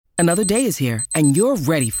Another day is here, and you're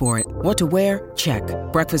ready for it. What to wear? Check.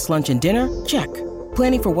 Breakfast, lunch, and dinner? Check.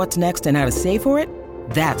 Planning for what's next and how to save for it?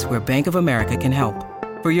 That's where Bank of America can help.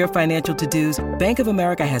 For your financial to-dos, Bank of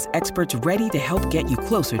America has experts ready to help get you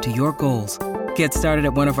closer to your goals. Get started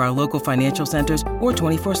at one of our local financial centers or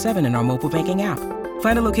 24/7 in our mobile banking app.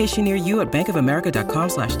 Find a location near you at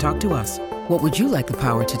bankofamerica.com/talktous. What would you like the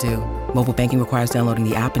power to do? Mobile banking requires downloading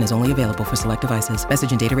the app and is only available for select devices.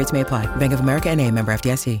 Message and data rates may apply. Bank of America N.A., member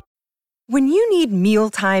FDIC. When you need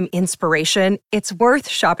mealtime inspiration, it's worth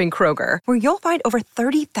shopping Kroger, where you'll find over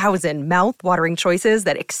 30,000 mouth-watering choices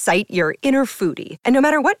that excite your inner foodie. And no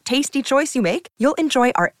matter what tasty choice you make, you'll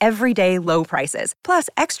enjoy our everyday low prices, plus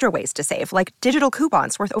extra ways to save, like digital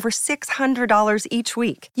coupons worth over $600 each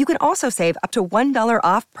week. You can also save up to $1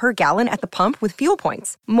 off per gallon at the pump with fuel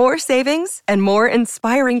points. More savings and more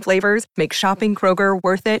inspiring flavors make shopping Kroger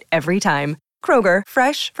worth it every time. Kroger,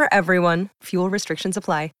 fresh for everyone. Fuel restrictions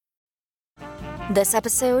apply. This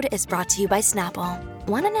episode is brought to you by Snapple.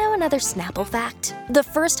 Want to know another Snapple fact? The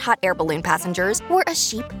first hot air balloon passengers were a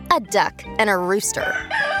sheep, a duck, and a rooster.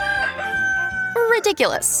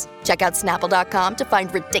 Ridiculous. Check out Snapple.com to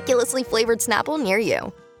find ridiculously flavored Snapple near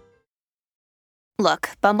you. Look,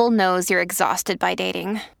 Bumble knows you're exhausted by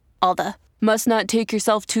dating. All the must not take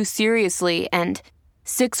yourself too seriously and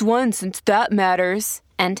 6'1" since that matters.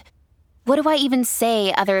 And what do I even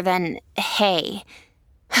say other than hey?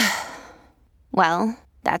 Well,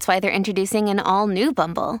 that's why they're introducing an all-new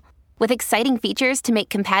Bumble, with exciting features to make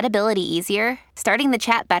compatibility easier, starting the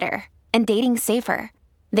chat better, and dating safer.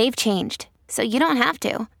 They've changed, so you don't have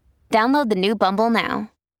to. Download the new Bumble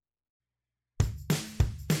now.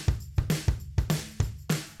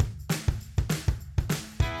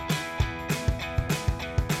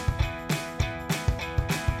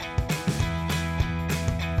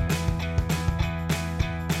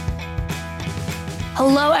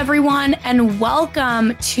 Hello, everyone, and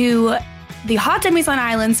welcome to the Hot Dummies on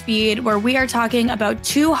Islands feed, where we are talking about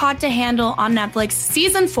Too Hot to Handle on Netflix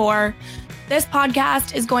Season 4. This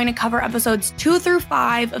podcast is going to cover episodes 2 through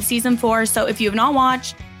 5 of Season 4, so if you have not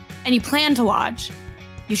watched and you plan to watch,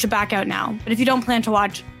 you should back out now. But if you don't plan to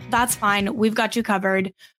watch, that's fine. We've got you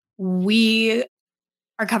covered. We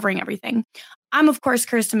are covering everything. I'm, of course,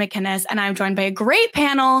 Kirsten McInnes, and I'm joined by a great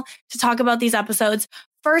panel to talk about these episodes.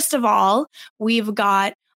 First of all, we've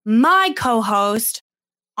got my co-host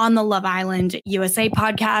on the Love Island USA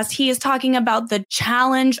podcast. He is talking about the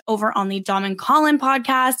challenge over on the Dom and Colin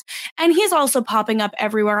podcast, and he's also popping up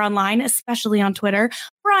everywhere online, especially on Twitter.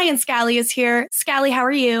 Brian Scally is here. Scally, how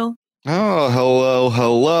are you? Oh,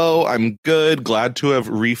 hello. I'm good. Glad to have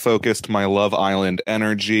refocused my Love Island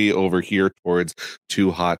energy over here towards Too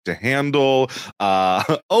Hot to Handle.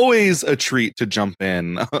 Always a treat to jump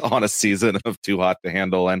in on a season of Too Hot to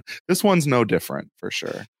Handle, and this one's no different for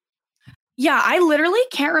sure. Yeah, I literally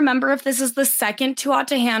can't remember if this is the second Too Hot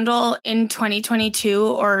to Handle in 2022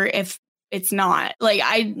 or if it's not. Like,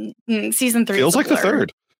 season 3 feels like the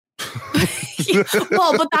third.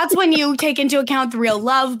 Well, but that's when you take into account The Real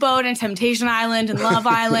Love Boat and Temptation Island and Love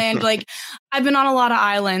Island. Like, I've been on a lot of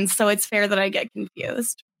islands, so it's fair that I get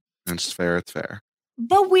confused. It's fair.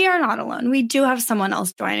 But we are not alone. We do have someone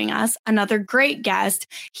else joining us, another great guest.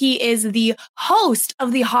 He is the host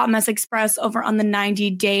of the Hot Mess Express over on the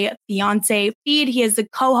 90 Day Fiancé feed. He is the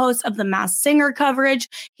co-host of the Masked Singer coverage.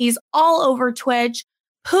 He's all over Twitch.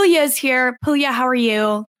 Pooya is here. Pooya, how are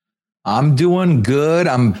you? I'm doing good.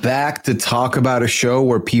 I'm back to talk about a show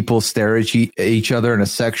where people stare at each other in a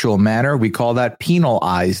sexual manner. We call that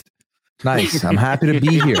penalized. Nice. I'm happy to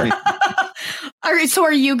be here. All right. So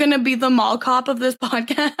are you going to be the mall cop of this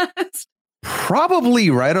podcast? Probably,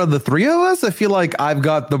 right? Of the three of us, I feel like I've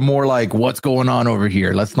got the more like, what's going on over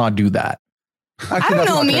here? Let's not do that. Actually, I don't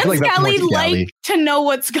know. Me and Scally like to know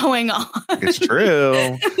what's going on. It's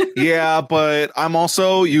true. Yeah, but I'm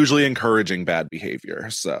also usually encouraging bad behavior.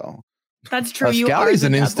 So that's true. Scally's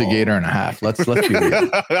an instigator and a half. Let's be real.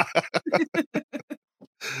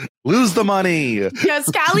 Lose the money. Yeah,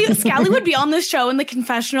 Scally would be on this show in the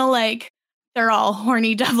confessional, like, they're all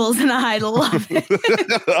horny devils, and I love it.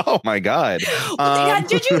 Oh my God.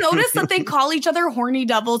 Did you notice that they call each other horny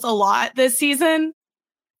devils a lot this season?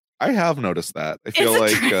 I have noticed that. I feel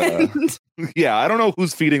like, yeah, I don't know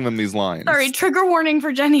who's feeding them these lines. Sorry, trigger warning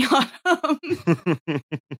for Jenny Autumn.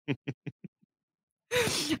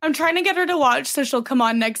 I'm trying to get her to watch, so she'll come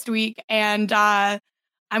on next week, and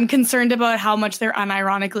I'm concerned about how much they're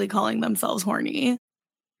unironically calling themselves horny.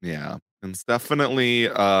 Yeah, it's definitely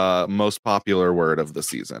most popular word of the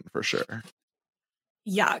season for sure.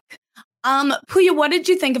 Yuck. Pooya, what did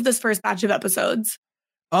you think of this first batch of episodes?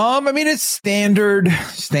 I mean, it's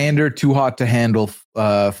standard Too Hot to Handle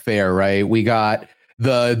fare, right? We got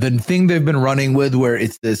the thing they've been running with where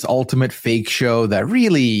it's this ultimate fake show that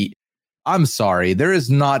really, I'm sorry, there is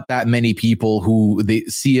not that many people who they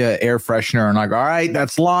see a air freshener and like, all right,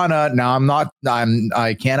 that's Lana. Now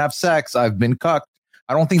I can't have sex. I've been cucked.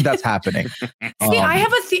 I don't think that's happening. See, I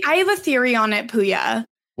have a theory on it, Puya.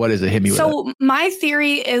 What is it? Hit me with it. So my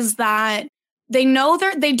theory is that they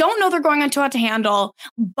don't know they're going on Too Hot to Handle,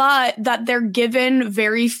 but that they're given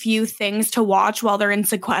very few things to watch while they're in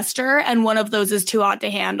sequester, and one of those is Too Hot to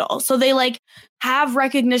Handle. So they like have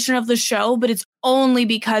recognition of the show, but it's only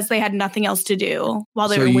because they had nothing else to do while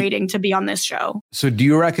they were waiting to be on this show. So do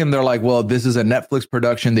you reckon they're like, well, this is a Netflix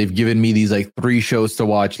production. They've given me these like 3 shows to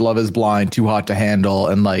watch: Love is Blind, Too Hot to Handle,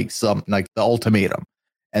 and like some like The Ultimatum.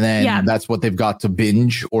 And then that's what they've got to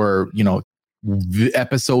binge or,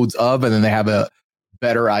 episodes of, and then they have a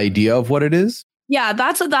better idea of what it is. Yeah,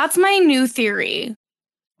 that's my new theory.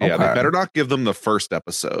 Yeah, they better not give them the first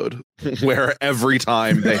episode where every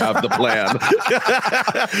time they have the plan.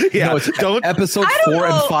 No, it's don't episode 4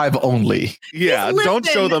 and 5 only. Yeah, don't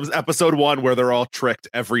show them episode 1 where they're all tricked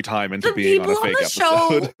every time into being on a fake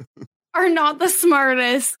episode. Are not the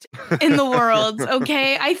smartest in the world,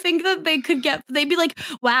 okay? I think that they'd be like,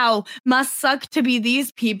 wow, must suck to be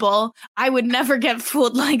these people. I would never get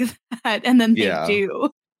fooled like that. And then they do.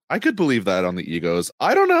 I could believe that on the egos.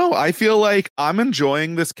 I don't know. I feel like I'm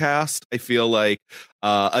enjoying this cast. I feel like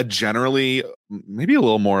a generally maybe a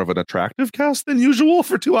little more of an attractive cast than usual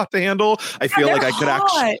for Too Hot to Handle. I feel like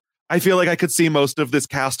I feel like I could see most of this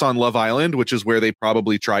cast on Love Island, which is where they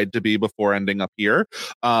probably tried to be before ending up here.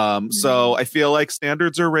 So I feel like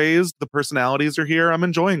standards are raised. The personalities are here. I'm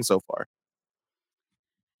enjoying so far.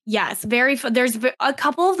 Yes, there's a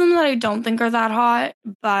couple of them that I don't think are that hot,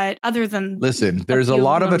 but other than there's a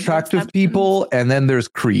lot of attractive people, and then there's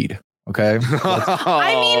Creed. Okay,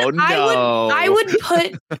 I would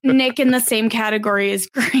put Nick in the same category as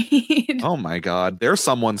Creed. Oh my God, they're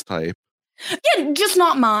someone's type. Yeah, just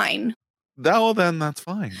not mine. Well, then that's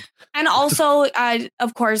fine. And also,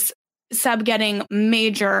 of course, Seb getting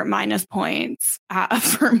major minus points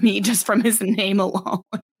for me just from his name alone.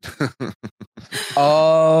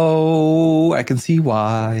 Oh, I can see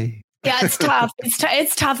why. Yeah, it's tough.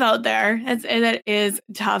 It's tough out there. It is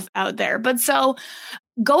tough out there. But so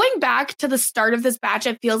going back to the start of this batch,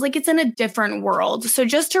 it feels like it's in a different world. So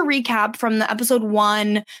just to recap from the episode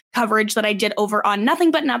 1 coverage that I did over on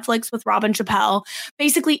Nothing But Netflix with Robin Chappelle,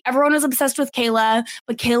 basically everyone was obsessed with Kayla,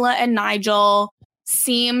 but Kayla and Nigel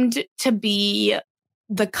seemed to be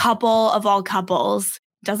the couple of all couples.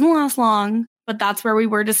 Doesn't last long, but that's where we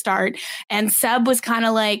were to start. And Seb was kind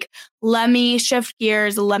of like, let me shift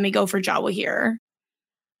gears, let me go for Jawa here.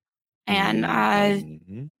 And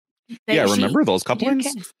remember those couplings?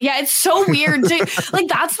 Yeah, it's so weird. Like,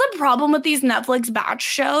 that's the problem with these Netflix batch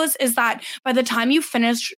shows, is that by the time you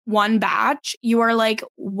finish one batch, you are like,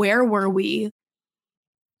 where were we?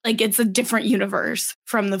 Like, it's a different universe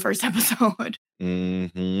from the first episode.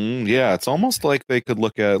 Yeah, it's almost like they could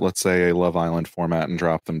look at, let's say, a Love Island format and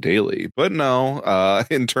drop them daily. But no,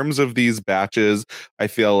 in terms of these batches, I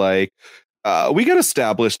feel like we get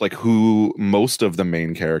established like who most of the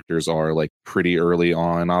main characters are like pretty early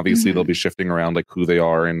on. Obviously, they'll be shifting around like who they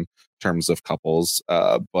are in terms of couples.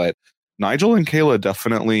 But Nigel and Kayla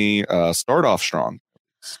definitely start off strong.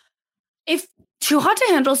 If Too Hot to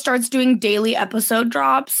Handle starts doing daily episode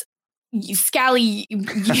drops, Scally,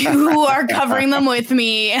 you are covering them with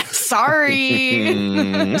me. Sorry.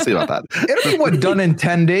 We'll see about that. It'll be done in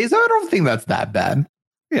 10 days. I don't think that's that bad.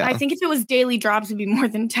 Yeah. I think if it was daily drops, it'd be more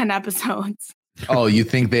than 10 episodes. Oh, you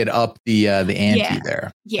think they'd up the ante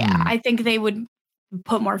there? Yeah, I think they would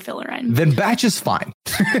put more filler in. Then batch is fine.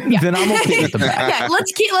 Then I'm okay with the batch. Yeah,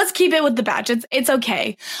 let's keep it with the batch. It's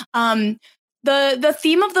okay. The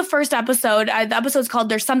theme of the first episode, the episode's called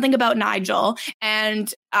There's Something About Nigel,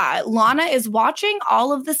 and Lana is watching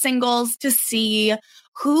all of the singles to see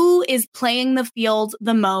who is playing the field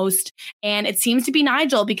the most, and it seems to be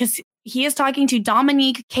Nigel because he is talking to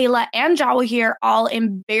Dominique, Kayla, and Jawahir all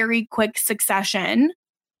in very quick succession.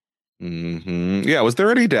 Yeah, was there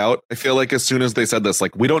any doubt? I feel like as soon as they said this,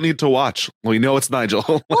 like, we don't need to watch. We know it's Nigel.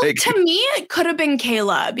 Well, to me, it could have been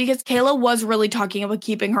Kayla because Kayla was really talking about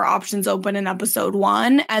keeping her options open in episode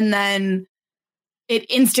 1. And then it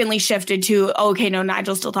instantly shifted to, okay, no,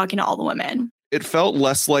 Nigel's still talking to all the women. It felt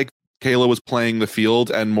less like Kayla was playing the field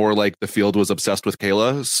and more like the field was obsessed with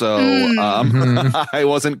Kayla. So I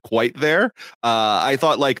wasn't quite there. I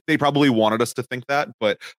thought like they probably wanted us to think that,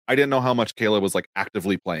 but I didn't know how much Kayla was like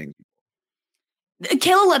actively playing.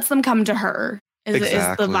 Kayla lets them come to her is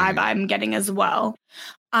the vibe I'm getting as well.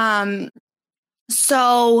 So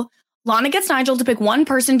Lana gets Nigel to pick one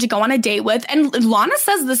person to go on a date with. And Lana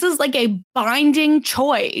says this is like a binding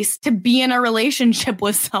choice to be in a relationship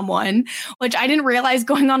with someone, which I didn't realize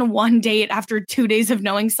going on one date after 2 days of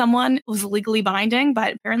knowing someone was legally binding,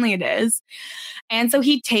 but apparently it is. And so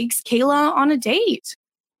he takes Kayla on a date.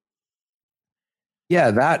 Yeah,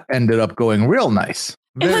 that ended up going real nice.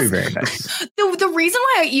 Very nice. The reason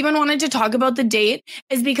why I even wanted to talk about the date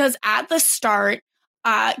is because at the start,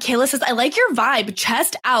 Kayla says, I like your vibe,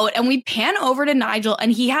 chest out. And we pan over to Nigel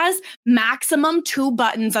and he has maximum 2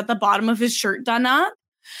 buttons at the bottom of his shirt done up.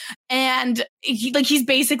 And he's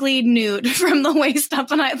basically nude from the waist up.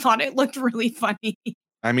 And I thought it looked really funny.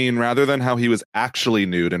 I mean, rather than how he was actually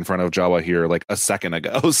nude in front of Jawa here like a second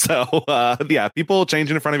ago. So yeah, people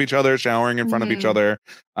changing in front of each other, showering in front of each other.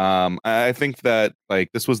 I think that like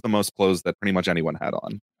this was the most clothes that pretty much anyone had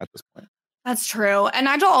on at this point. That's true. And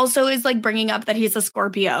Nigel also is like bringing up that he's a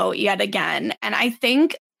Scorpio yet again. And I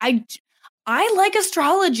think I like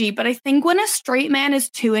astrology, but I think when a straight man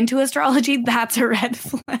is too into astrology, that's a red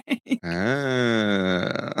flag.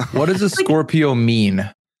 What does a Scorpio mean?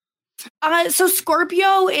 So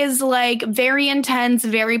Scorpio is like very intense,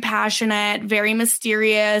 very passionate, very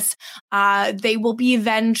mysterious. They will be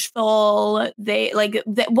vengeful. They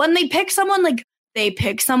when they pick someone, like they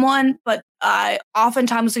pick someone, but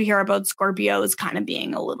oftentimes we hear about Scorpios kind of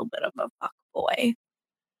being a little bit of a fuckboy.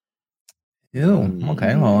 Ew.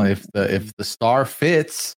 Okay. Well, if the star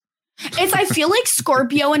fits. I feel like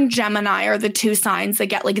Scorpio and Gemini are the 2 signs that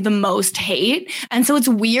get like the most hate. And so it's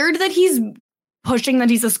weird that he's pushing that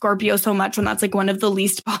he's a Scorpio so much when that's like one of the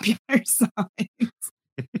least popular signs.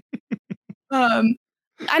 And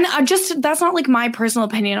that's not like my personal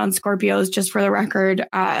opinion on Scorpios, just for the record.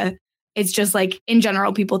 It's just like in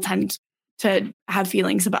general, people tend to have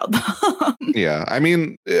feelings about them. Yeah. I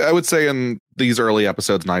mean, I would say in these early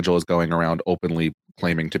episodes, Nigel is going around openly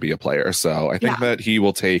claiming to be a player. So I think that he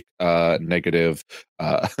will take negative,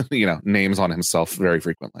 names on himself very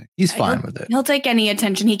frequently. He's fine with it. He'll take any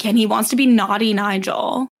attention he can. He wants to be naughty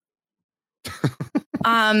Nigel.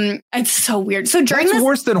 It's so weird. So that's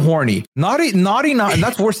worse than horny. Naughty.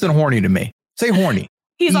 That's worse than horny to me. Say horny.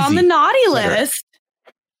 He's on the naughty list.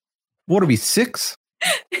 What are we, 6?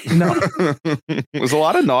 No. There's a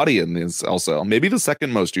lot of naughty in this also. Maybe the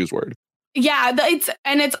second most used word. Yeah,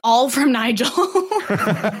 it's all from Nigel.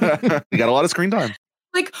 You got a lot of screen time.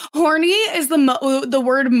 Like horny is the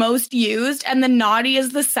word most used, and the naughty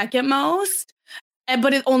is the second most.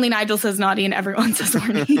 But only Nigel says naughty, and everyone says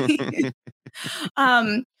horny.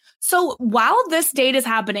 So while this date is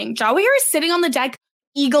happening, Jawahir is sitting on the deck,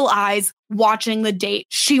 eagle eyes, watching the date.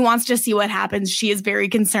 She wants to see what happens. She is very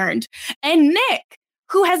concerned. And Nick,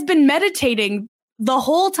 who has been meditating the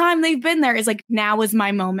whole time they've been there, is like, now is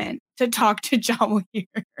my moment to talk to Jawahir.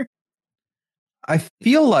 I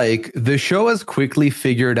feel like the show has quickly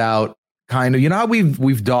figured out kind of, how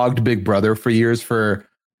we've dogged Big Brother for years for,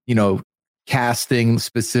 casting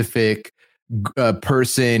specific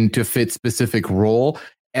person to fit specific role.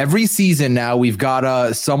 Every season now we've got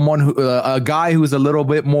a guy who's a little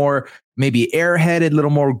bit more maybe airheaded, a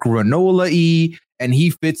little more granola-y, and he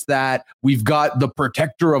fits that. We've got the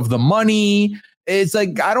protector of the money. It's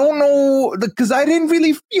like, I don't know, because I didn't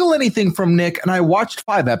really feel anything from Nick, and I watched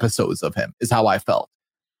 5 episodes of him, is how I felt.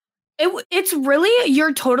 It's really,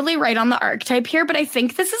 you're totally right on the archetype here, but I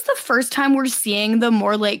think this is the first time we're seeing the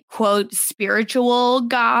more like, quote, spiritual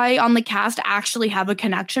guy on the cast actually have a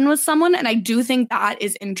connection with someone. And I do think that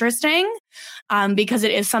is interesting because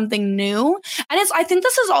it is something new. And I think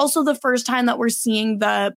this is also the first time that we're seeing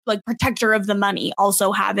the like protector of the money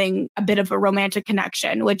also having a bit of a romantic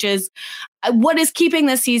connection, which is what is keeping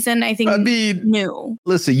this season, I think, new.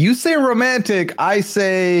 Listen, you say romantic, I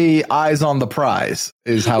say eyes on the prize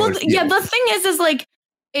is how it feels. Yeah, the thing is like,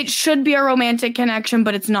 it should be a romantic connection,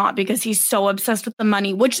 but it's not because he's so obsessed with the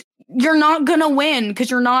money, which you're not going to win because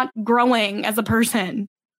you're not growing as a person.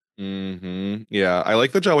 Mm-hmm. Yeah, I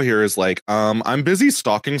like that Jawahir is like, I'm busy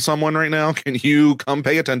stalking someone right now. Can you come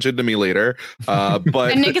pay attention to me later?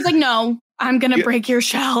 But and Nick is like, no, I'm going to break your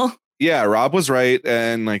shell. Yeah, Rob was right.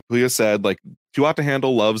 And like Puya said, like Too Hot to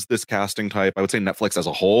Handle loves this casting type. I would say Netflix as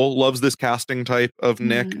a whole loves this casting type of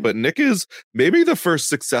Nick, but Nick is maybe the first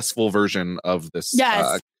successful version of this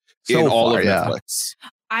in all of Netflix.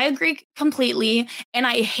 I agree completely. And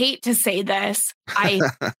I hate to say this.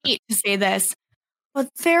 But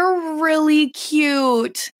they're really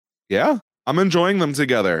cute. Yeah. I'm enjoying them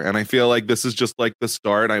together, and I feel like this is just like the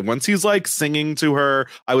start. Once he's like singing to her,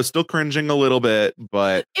 I was still cringing a little bit,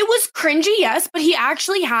 but it was cringy, yes, but he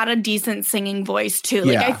actually had a decent singing voice too.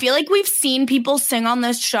 Like I feel like we've seen people sing on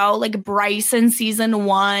this show, like Bryce in season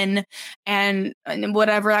 1, and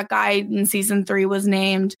whatever that guy in season 3 was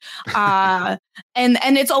named. And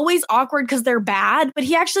it's always awkward because they're bad, but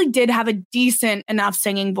he actually did have a decent enough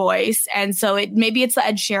singing voice, and so maybe it's the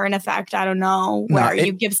Ed Sheeran effect. I don't know, where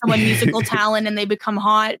you give someone musical talent and they become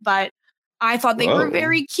hot, but I thought they were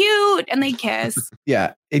very cute and they kiss.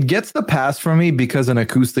 Yeah, it gets the pass from me because an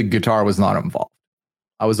acoustic guitar was not involved.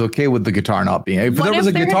 I was okay with the guitar not being. If there was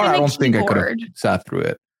a guitar, I don't think I could have sat through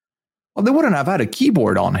it. Well, they wouldn't have had a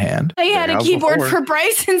keyboard on hand. They had a keyboard for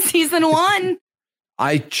Bryce in season 1.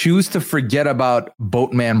 I choose to forget about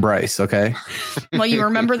Boatman Bryce, okay? Well, you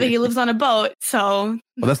remember that he lives on a boat, so...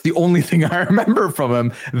 Well, that's the only thing I remember from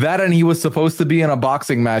him. That and he was supposed to be in a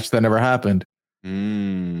boxing match that never happened.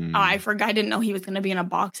 Oh, I forgot. I didn't know he was going to be in a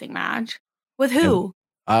boxing match. With who?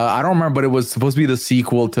 I don't remember, but it was supposed to be the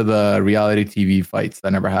sequel to the reality TV fights that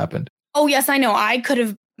never happened. Oh, yes, I know. I could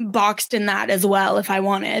have boxed in that as well if I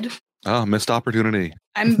wanted. Oh, missed opportunity.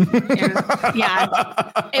 Yeah.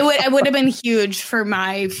 It would have been huge for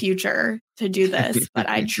my future to do this, but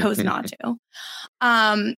I chose not to.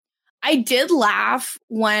 I did laugh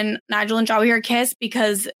when Nigel and Jawahir kissed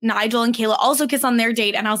because Nigel and Kayla also kiss on their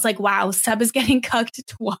date. And I was like, wow, Seb is getting cucked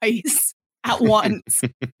twice at once.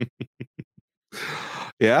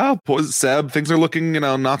 Yeah, poor Seb, things are looking,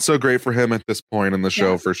 not so great for him at this point in the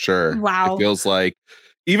show for sure. Wow. It feels like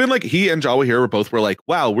even like he and Jawahir were like,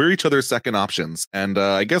 wow, we're each other's second options. And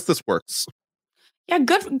I guess this works. Yeah,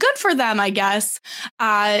 good for them, I guess.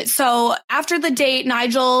 So after the date,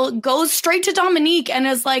 Nigel goes straight to Dominique and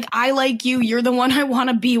is like, I like you. You're the one I want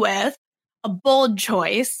to be with. A bold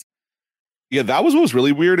choice. Yeah, that was what was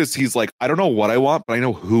really weird is he's like, I don't know what I want, but I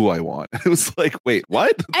know who I want. It was like, wait,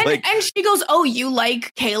 what? And she goes, oh, you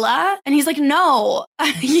like Kayla? And he's like, no,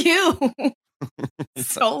 you.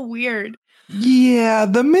 So weird. Yeah,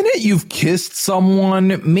 the minute you've kissed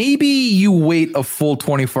someone, maybe you wait a full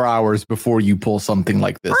 24 hours before you pull something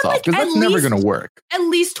like this off, because that's never going to work. At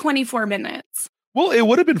least 24 minutes. Well, it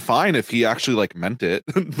would have been fine if he actually like meant it,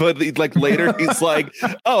 but like later he's like,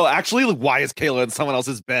 "Oh, actually, like, why is Kayla in someone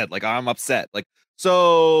else's bed? Like, I'm upset." Like,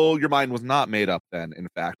 so your mind was not made up then. In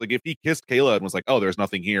fact, like if he kissed Kayla and was like, "Oh, there's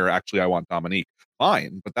nothing here. Actually, I want Dominique."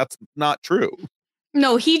 Fine, but that's not true.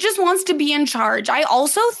 No, he just wants to be in charge. I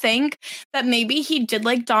also think that maybe he did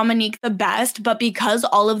like Dominique the best, but because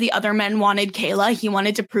all of the other men wanted Kayla, he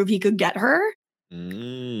wanted to prove he could get her.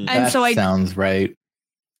 And that sounds right.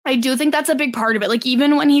 I do think that's a big part of it. Like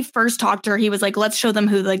even when he first talked to her, he was like, let's show them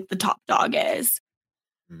who like the top dog is.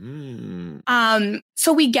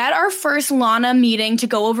 So we get our first Lana meeting to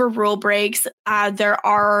go over rule breaks. There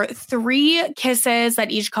are 3 kisses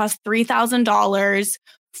that each cost $3,000.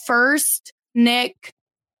 First, Nick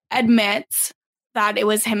admits that it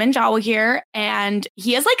was him and Jawahir, and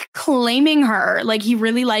he is like claiming her, like he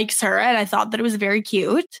really likes her, and I thought that it was very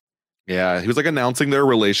cute. Yeah, he was like announcing their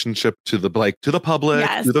relationship to the public, to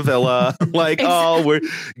the villa. Like, oh,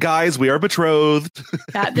 we are betrothed.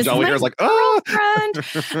 Yeah, this is like, oh,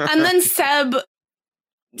 and then Seb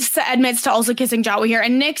admits to also kissing Jawahir,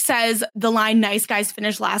 and Nick says the line "nice guys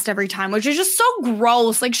finish last every time," which is just so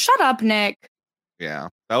gross. Like, shut up, Nick. Yeah,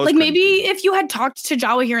 that was like maybe if you had talked to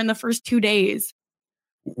Jawahir in the first 2 days.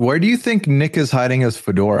 Where do you think Nick is hiding his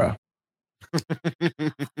fedora?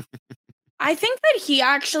 I think that he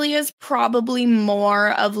actually is probably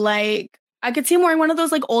more of like, I could see him wearing one of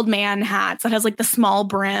those like old man hats that has like the small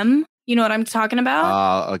brim. You know what I'm talking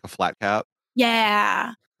about? Like a flat cap.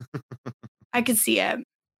 Yeah. I could see it.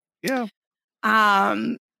 Yeah.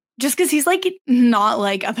 Just because he's like not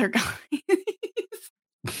like other guys.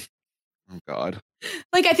 Oh God.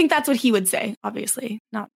 Like I think that's what he would say. Obviously,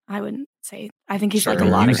 not. I wouldn't say. I think he's like a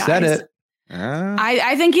lot of guys. Said it.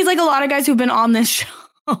 I think he's like a lot of guys who've been on this show.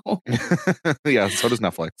 Yeah. So does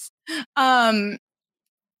Netflix.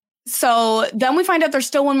 So then we find out there's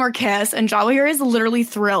still one more kiss, and Jawahir is literally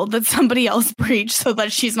thrilled that somebody else breached so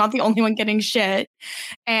that she's not the only one getting shit.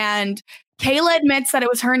 And Kayla admits that it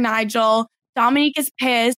was her and Nigel. Dominique is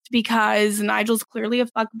pissed because Nigel's clearly a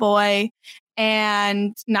fuckboy.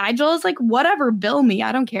 And Nigel is like, whatever, bill me.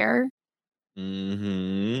 I don't care.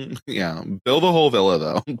 Yeah. Bill the whole villa,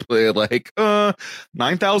 though. Like,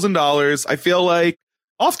 $9,000. I feel like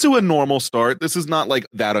off to a normal start. This is not like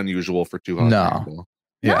that unusual for 200 people.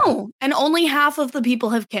 Yeah. No. And only half of the people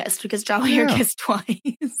have kissed because Jawahir kissed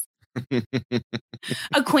twice.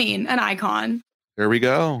 A queen, an icon. There we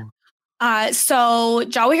go. So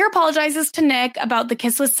Jawi here apologizes to Nick about the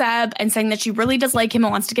kiss with Seb and saying that she really does like him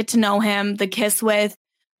and wants to get to know him. The kiss with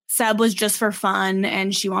Seb was just for fun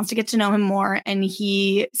and she wants to get to know him more. And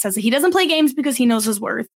he says that he doesn't play games because he knows his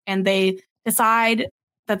worth. And they decide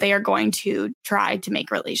that they are going to try to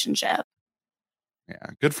make a relationship. Yeah,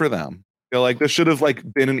 good for them. I feel like this should have like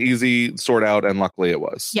been an easy sort out, and luckily it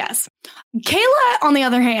was. Yes. Kayla, on the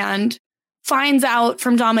other hand, finds out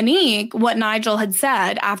from Dominique what Nigel had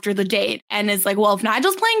said after the date and is like, well, if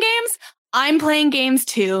Nigel's playing games, I'm playing games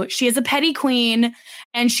too. She is a petty queen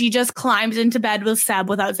and she just climbs into bed with Seb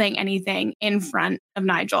without saying anything in front of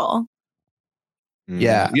Nigel.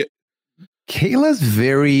 Yeah. Kayla's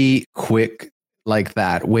very quick like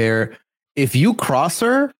that, where if you cross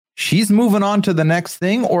her, she's moving on to the next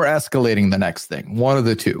thing or escalating the next thing. One of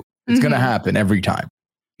the two. It's going to happen every time.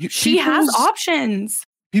 She has options.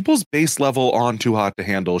 People's base level on Too Hot to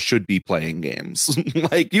Handle should be playing games.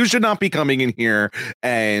 Like, you should not be coming in here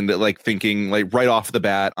and like thinking like right off the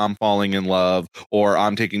bat, I'm falling in love or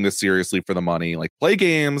I'm taking this seriously for the money. Like, play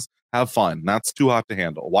games, have fun. That's Too Hot to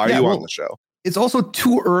Handle. Why are you on the show? It's also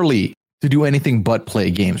too early to do anything but play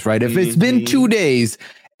games, right? If it's been 2 days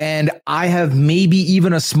and I have maybe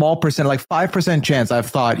even a small percent, like 5% chance, I've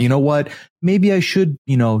thought, you know what, maybe I should,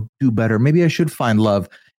 do better. Maybe I should find love.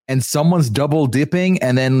 And someone's double dipping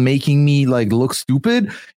and then making me like look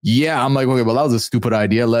stupid. Yeah, I'm like, okay, well, that was a stupid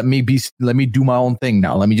idea. Let me do my own thing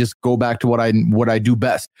now. Let me just go back to what I do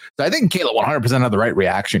best. So I think Kayla 100% had the right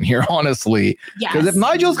reaction here, honestly. Because if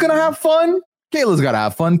Nigel's gonna have fun, Kayla's gotta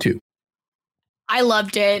have fun too. I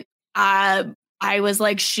loved it. I was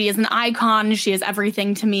like, she is an icon. She is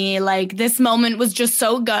everything to me. Like, this moment was just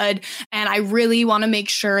so good. And I really want to make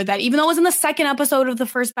sure that even though it was in the second episode of the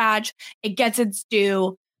first batch, it gets its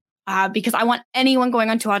due. Because I want anyone going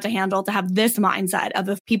on Too Hot to Handle to have this mindset of,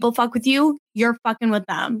 if people fuck with you, you're fucking with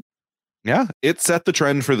them. Yeah, it set the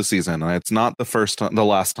trend for the season. It's not the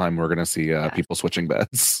last time we're going to see people switching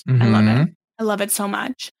beds. I love it. I love it so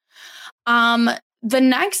much. The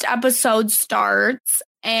next episode starts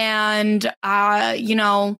and,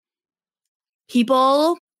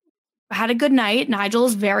 people had a good night. Nigel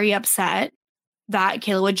is very upset that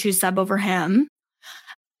Kayla would choose Seb over him.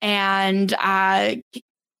 And,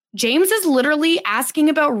 James is literally asking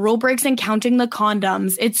about rule breaks and counting the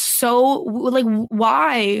condoms. It's so like,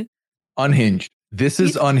 why? Unhinged. This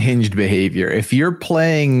is unhinged behavior. If you're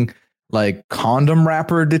playing like condom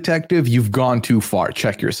wrapper detective, you've gone too far.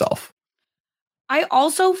 Check yourself. I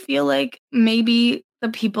also feel like maybe the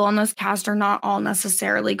people on this cast are not all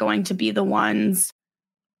necessarily going to be the ones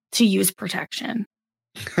to use protection.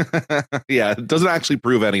 Yeah, it doesn't actually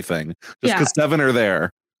prove anything. Just because 7 are there.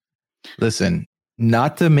 Listen.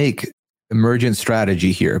 Not to make emergent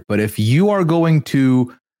strategy here, but if you are going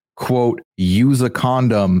to, quote, use a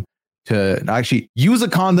condom to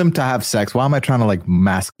have sex, why am I trying to like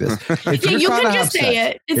mask this? If you can just say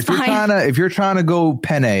it. It's fine. If you're trying to go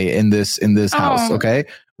penne in this house, okay,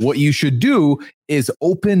 what you should do is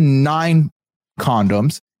open 9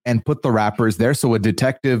 condoms and put the wrappers there, so a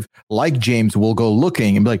detective like James will go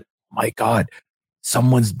looking and be like, oh my God,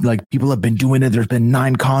 someone's like, people have been doing it. There's been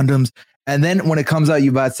 9 condoms. And then when it comes out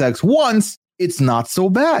you've had sex once, it's not so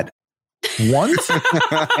bad. Once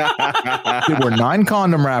there were 9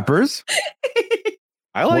 condom wrappers.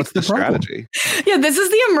 I like the strategy. Yeah, this is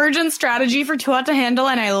the emergent strategy for Too Hot to Handle,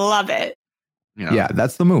 and I love it. Yeah,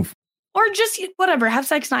 that's the move. Or just whatever, have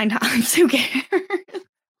sex 9 times. Who cares?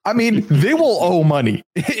 I mean, they will owe money.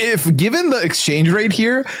 If given the exchange rate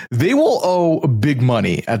here, they will owe big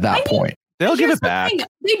money at that point. They'll give it back.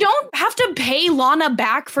 They don't have to pay Lana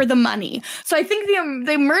back for the money. So I think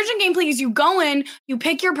the emergent gameplay is you go in, you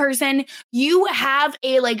pick your person, you have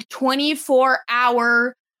a like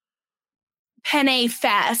 24-hour penne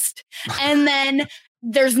fest, and then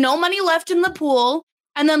there's no money left in the pool.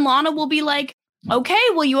 And then Lana will be like, okay,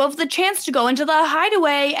 well, you have the chance to go into the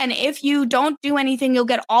hideaway. And if you don't do anything, you'll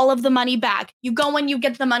get all of the money back. You go in, you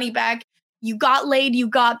get the money back. You got laid, you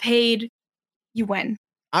got paid, you win.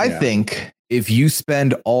 I think if you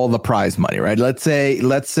spend all the prize money, right? Let's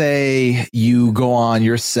say you go on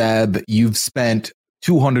your Seb, you've spent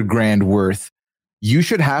 200 grand worth. You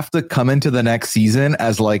should have to come into the next season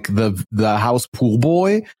as like the house pool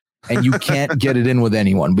boy, and you can't get it in with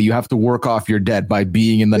anyone, but you have to work off your debt by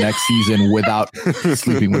being in the next season without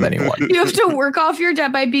sleeping with anyone. You have to work off your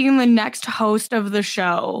debt by being the next host of the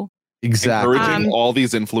show. Exactly. Encouraging all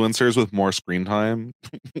these influencers with more screen time.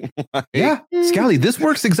 Yeah, Scally, this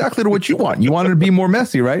works exactly to what you want. You want it to be more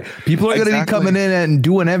messy, right? People are going to be coming in and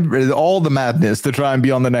doing all the madness to try and be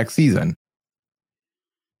on the next season.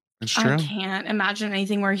 It's true. I can't imagine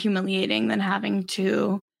anything more humiliating than having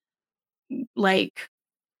to like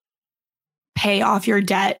pay off your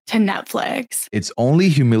debt to Netflix. It's only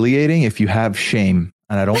humiliating if you have shame.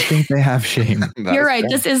 And I don't think they have shame. You're right.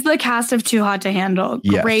 This is the cast of Too Hot to Handle.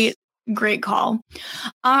 Yes. Great call.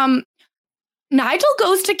 Nigel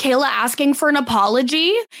goes to Kayla asking for an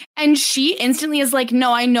apology, and she instantly is like,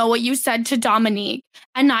 no, I know what you said to Dominique.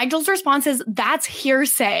 And Nigel's response is, that's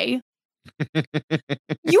hearsay. You are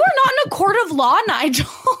not in a court of law, Nigel.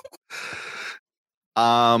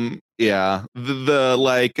 Yeah, the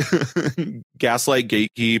like gaslight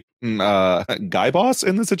gatekeep guy boss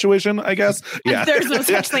in the situation, I guess. Yeah, there's no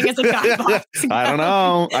such thing as a guy boss. I don't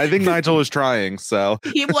know. I think Nigel was trying, so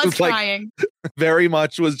he was trying. Very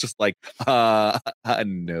much was just like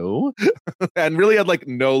no, and really had like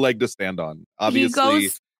no leg to stand on. Obviously, he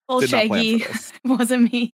goes full Shaggy. It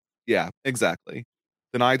wasn't me. Yeah, exactly.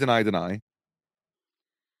 Deny.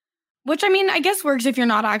 Which, I mean, I guess works if you're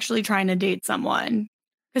not actually trying to date someone.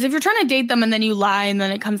 Because if you're trying to date them and then you lie and then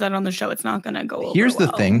it comes out on the show, it's not going to go over. Here's the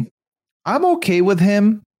thing. I'm okay with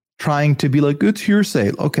him trying to be like, it's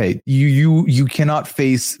hearsay. Okay, you cannot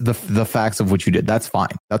face the facts of what you did. That's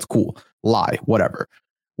fine. That's cool. Lie, whatever.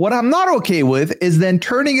 What I'm not okay with is then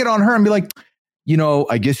turning it on her and be like,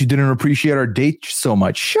 I guess you didn't appreciate our date so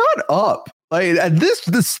much. Shut up. Like this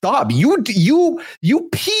stop. You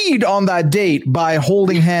peed on that date by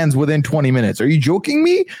holding hands within 20 minutes. Are you joking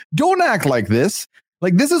me? Don't act like this.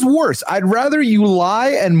 Like, this is worse. I'd rather you lie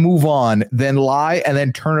and move on than lie and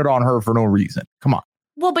then turn it on her for no reason. Come on.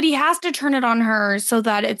 Well, but he has to turn it on her so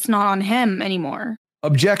that it's not on him anymore.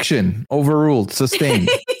 Objection. Overruled. Sustained.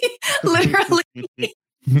 Literally.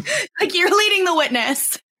 Like, you're leading the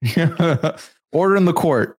witness. Order in the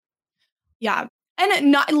court. Yeah.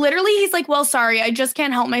 And not literally, he's like, well, sorry, I just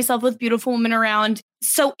can't help myself with beautiful women around.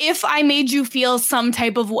 So if I made you feel some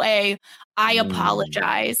type of way, I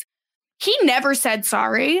apologize. He never said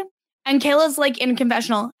sorry. And Kayla's like in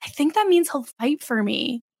confessional, I think that means he'll fight for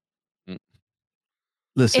me.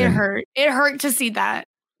 Listen. It hurt to see that.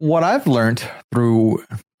 What I've learned through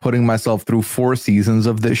putting myself through 4 seasons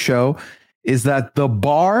of this show is that the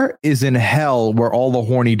bar is in hell where all the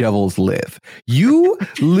horny devils live. You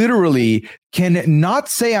literally can not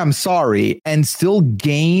say I'm sorry and still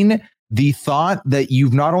gain the thought that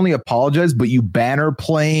you've not only apologized, but you banner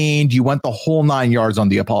planed, you went the whole 9 yards on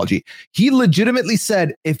the apology. He legitimately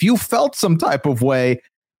said, if you felt some type of way,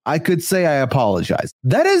 I could say I apologize.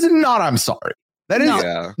 That is not I'm sorry. That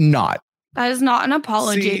is not. That is not an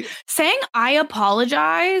apology. Saying I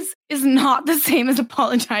apologize is not the same as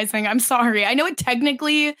apologizing. I'm sorry. I know it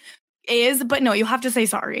technically is, but no, you have to say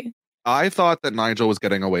sorry. I thought that Nigel was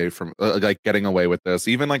getting away with this.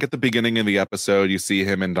 Even like at the beginning of the episode, you see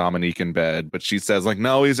him and Dominique in bed, but she says like,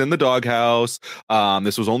 no, he's in the doghouse.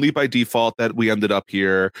 This was only by default that we ended up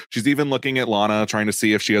here. She's even looking at Lana, trying to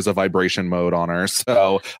see if she has a vibration mode on her.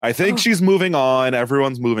 So I think she's moving on.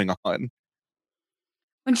 Everyone's moving on.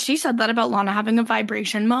 When she said that about Lana having a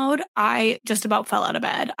vibration mode, I just about fell out of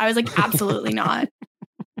bed. I was like, absolutely not.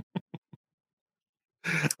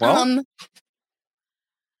 Well,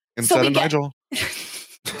 instead of Nigel.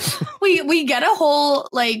 we get a whole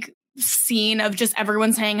like scene of just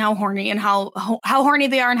everyone saying how horny and how horny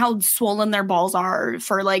they are and how swollen their balls are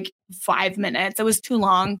for like 5 minutes. It was too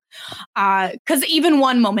long. Because even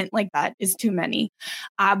one moment like that is too many.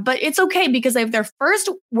 But it's okay because they have their first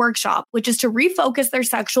workshop, which is to refocus their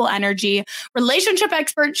sexual energy. Relationship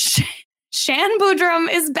expert Shan Boodram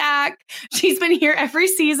is back. She's been here every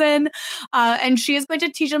season. And she is going to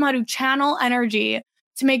teach them how to channel energy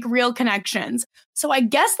to make real connections. So I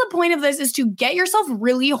guess the point of this is to get yourself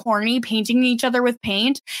really horny painting each other with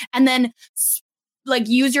paint and then like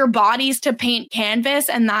use your bodies to paint canvas,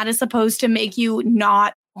 and that is supposed to make you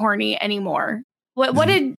not horny anymore. What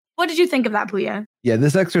did you think of that, Puya? Yeah,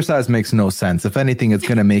 this exercise makes no sense. If anything, it's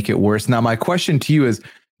going to make it worse. Now, my question to you is,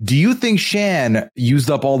 do you think Shan used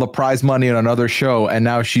up all the prize money on another show and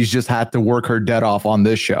now she's just had to work her debt off on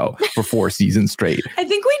this show for 4 seasons straight? I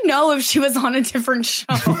think we know if she was on a different show.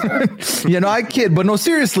 I kid. But no,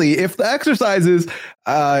 seriously, if the exercise is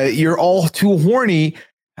you're all too horny,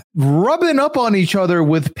 rubbing up on each other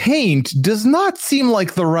with paint does not seem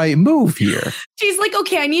like the right move here. She's like,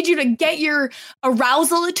 okay, I need you to get your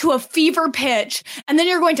arousal to a fever pitch, and then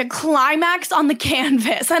you're going to climax on the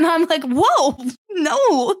canvas. And I'm like, whoa,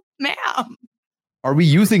 no, ma'am. Are we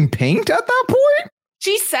using paint at that point?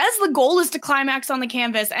 She says the goal is to climax on the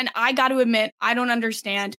canvas, and I got to admit, I don't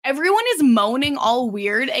understand. Everyone is moaning all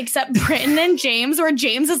weird except Britton and James, where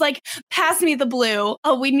James is like, pass me the blue.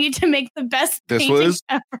 Oh, we need to make the best painting was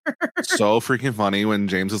ever. So freaking funny when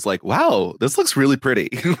James is like, wow, this looks really pretty.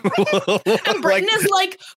 And Britton is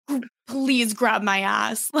like, please grab my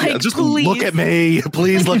ass. Like, just please. look at me.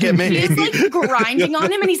 Please look at me. He's like grinding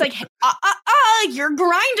on him, and he's like, you're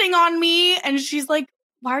grinding on me. And she's like,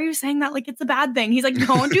 why are you saying that like it's a bad thing? He's like,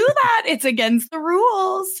 don't do that. It's against the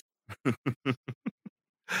rules.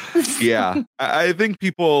 Yeah, I think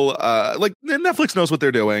people like Netflix knows what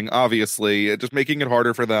they're doing, obviously, just making it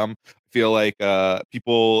harder for them. I feel like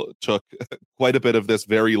people took quite a bit of this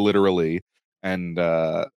very literally and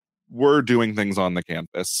were doing things on the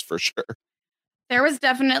campus for sure. There was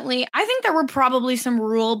definitely, I think there were probably some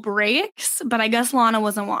rule breaks, but I guess Lana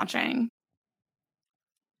wasn't watching.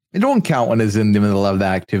 It don't count when it's in the middle of the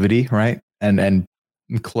activity, right? And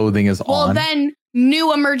clothing is on. Well, then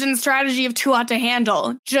new emergent strategy of Too Hot to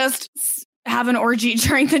Handle. Just have an orgy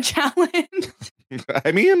during the challenge.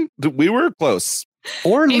 I mean, we were close.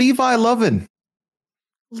 Or Levi Lovin.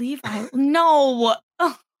 Levi? No.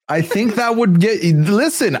 Ugh. I think that would get,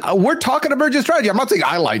 listen, we're talking emergent strategy. I'm not saying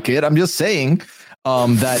I like it. I'm just saying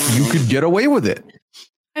that you could get away with it.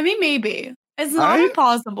 I mean, maybe. It's not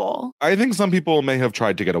impossible. I think some people may have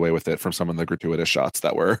tried to get away with it from some of the gratuitous shots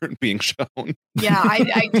that were being shown. Yeah,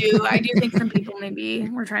 I do. I do think some people maybe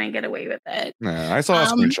were trying to get away with it. Yeah, I saw a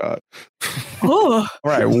screenshot. Oh,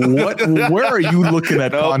 all right. Where are you looking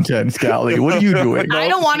at content, Scally? What are you doing? I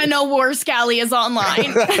don't want to know where Scally is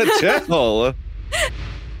online. Jill.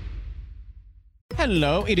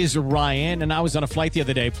 Hello, it is Ryan, and I was on a flight the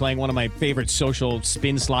other day playing one of my favorite social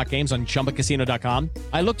spin slot games on ChumbaCasino.com.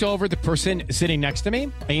 I looked over at the person sitting next to me,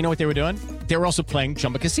 and you know what they were doing? They were also playing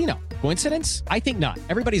Chumba Casino. Coincidence? I think not.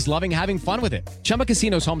 Everybody's loving having fun with it. Chumba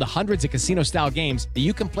Casino is home to hundreds of casino-style games that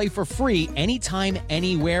you can play for free anytime,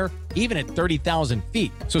 anywhere, even at 30,000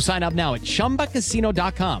 feet. So sign up now at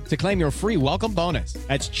ChumbaCasino.com to claim your free welcome bonus.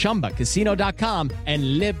 That's ChumbaCasino.com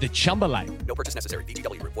and live the Chumba life. No purchase necessary.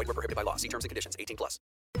 VGW. Void where prohibited by law. See terms and conditions. 18+.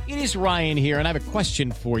 It is Ryan here, and I have a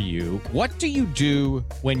question for you. What do you do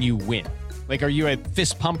when you win? Like, are you a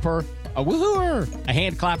fist pumper, a woohooer, a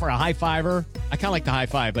hand clapper, a high fiver? I kind of like the high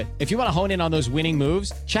five, but if you want to hone in on those winning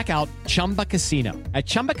moves, check out Chumba Casino. At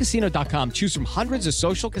ChumbaCasino.com, choose from hundreds of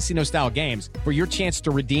social casino-style games for your chance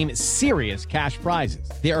to redeem serious cash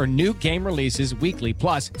prizes. There are new game releases weekly,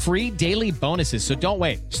 plus free daily bonuses, so don't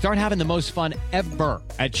wait. Start having the most fun ever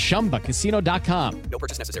at ChumbaCasino.com. No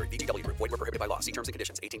purchase necessary. VGW. Void where prohibited by law. See terms and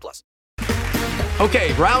conditions. 18+.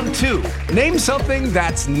 Okay, round two. Name something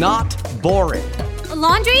that's not boring. A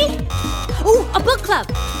laundry? Ooh, a book club.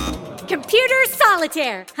 Computer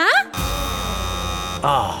solitaire, huh?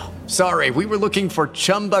 Ah, sorry, we were looking for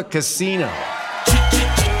Chumba Casino.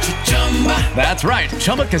 That's right,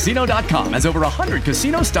 ChumbaCasino.com has over 100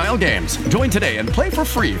 casino-style games. Join today and play for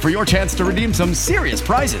free for your chance to redeem some serious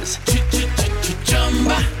prizes.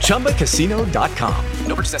 ChumbaCasino.com.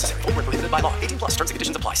 No purchase necessary. Void where prohibited by law. 18+. Terms and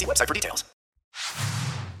conditions apply. See website for details.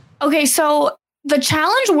 Okay, so the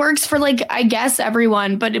challenge works for, like, I guess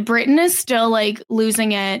everyone, but Britton is still, like,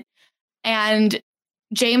 losing it. And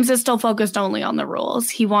James is still focused only on the rules.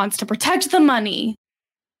 He wants to protect the money.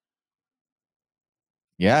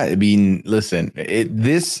 Yeah, I mean, listen,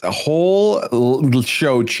 this whole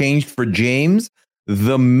show changed for James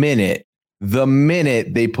the minute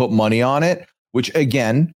they put money on it, which,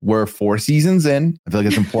 again, we're 4 seasons in. I feel like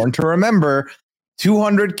it's important to remember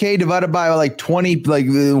 200K divided by like 20, like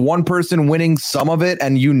one person winning some of it.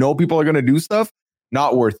 And people are going to do stuff.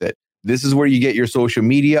 Not worth it. This is where you get your social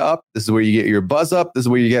media up. This is where you get your buzz up. This is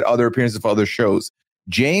where you get other appearances for other shows.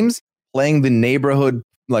 James playing the neighborhood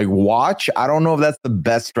like watch. I don't know if that's the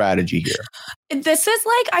best strategy here. This is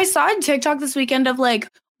like, I saw a TikTok this weekend of like,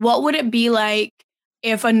 what would it be like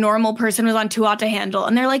if a normal person was on Too Hot to Handle?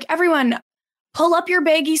 And they're like, everyone pull up your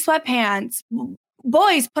baggy sweatpants.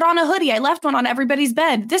 Boys, put on a hoodie. I left one on everybody's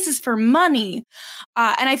bed. This is for money.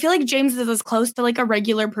 And I feel like James is as close to like a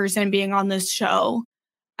regular person being on this show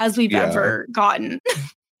as we've ever gotten.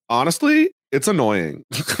 Honestly, it's annoying.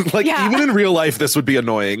 Even in real life, this would be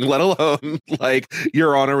annoying, let alone like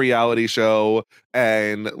you're on a reality show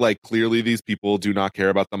and like clearly these people do not care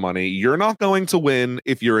about the money. You're not going to win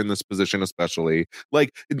if you're in this position, especially like,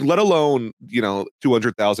 let alone,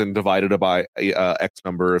 200,000 divided by X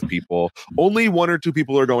number of people. Only 1 or 2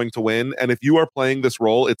 people are going to win. And if you are playing this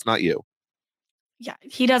role, it's not you. Yeah,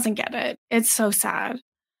 he doesn't get it. It's so sad.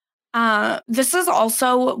 This is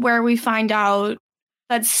also where we find out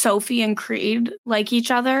that Sophie and Creed like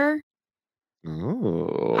each other.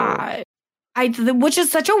 Oh. Which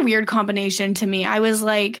is such a weird combination to me. I was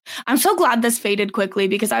like, I'm so glad this faded quickly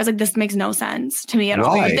because I was like, this makes no sense to me at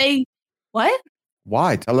all. What?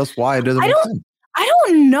 Why? Tell us why it doesn't make sense. I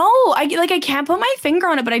don't know. I can't put my finger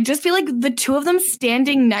on it, but I just feel like the two of them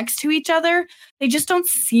standing next to each other, they just don't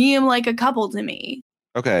seem like a couple to me.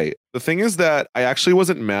 Okay, the thing is that I actually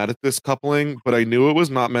wasn't mad at this coupling, but I knew it was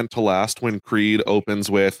not meant to last when Creed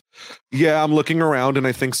opens with, yeah, I'm looking around and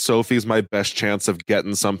I think Sophie's my best chance of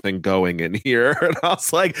getting something going in here. And I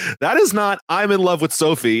was like, that is not, I'm in love with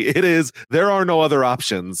Sophie. It is, there are no other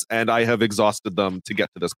options, and I have exhausted them to get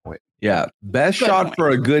to this point. Yeah, best shot for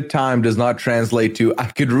a good time does not translate to, I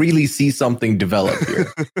could really see something develop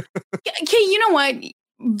here. Okay, you know what?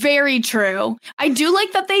 Very true. I do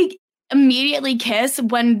like that they immediately kiss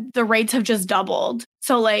when the rates have just doubled.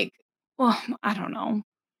 So like, well, I don't know.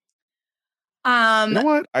 You know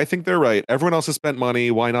what? I think they're right. Everyone else has spent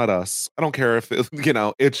money. Why not us? I don't care if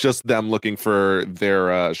it's just them looking for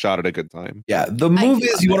their shot at a good time. Yeah, the move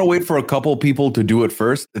is you want to wait for a couple people to do it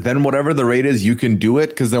first. Then whatever the rate is, you can do it.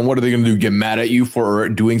 Because then what are they going to do? Get mad at you for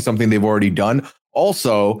doing something they've already done?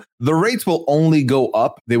 Also, the rates will only go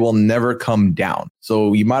up. They will never come down.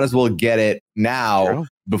 So you might as well get it now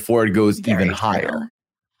before it goes even higher.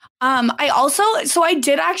 I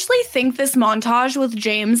did actually think this montage with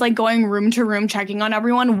James, like going room to room, checking on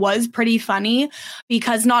everyone, was pretty funny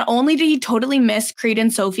because not only did he totally miss Creed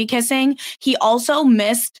and Sophie kissing, he also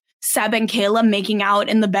missed Seb and Kayla making out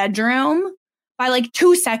in the bedroom by like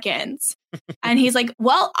 2 seconds. And he's like,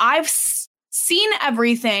 well, I've seen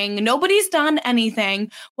everything. Nobody's done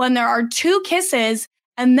anything when there are 2 kisses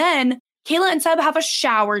and then Kayla and Seb have a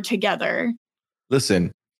shower together.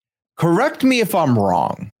 Listen, correct me if I'm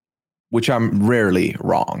wrong, which I'm rarely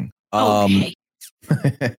wrong. Okay.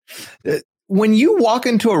 When you walk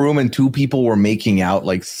into a room and 2 people were making out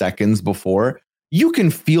like seconds before, you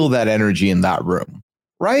can feel that energy in that room,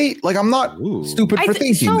 right? Like, I'm not stupid for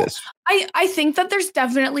thinking this. I think that there's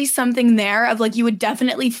definitely something there of like, you would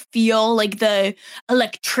definitely feel like the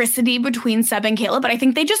electricity between Seb and Kayla, but I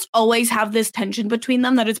think they just always have this tension between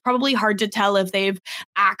them that it's probably hard to tell if they've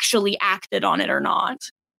actually acted on it or not.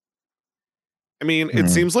 I mean, it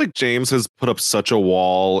seems like James has put up such a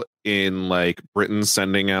wall in like Britain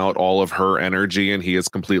sending out all of her energy and he has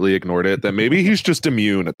completely ignored it that maybe he's just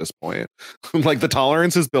immune at this point. Like the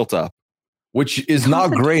tolerance is built up. Which is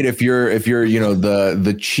not great if you're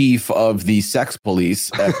the chief of the sex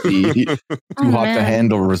police at the Too Hot to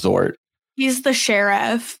Handle resort. He's the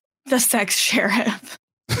sheriff, the sex sheriff.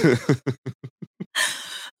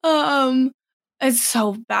 It's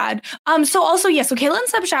so bad. So Kayla and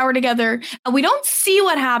Seb shower together. We don't see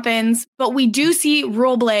what happens, but we do see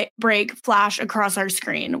rule break flash across our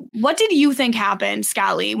screen. What did you think happened,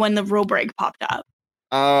 Scally, when the rule break popped up?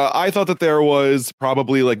 I thought that there was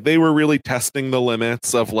probably like they were really testing the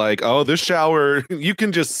limits of like, oh, this shower, you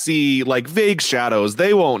can just see like vague shadows.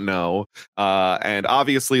 They won't know. And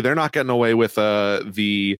obviously they're not getting away with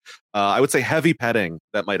the I would say heavy petting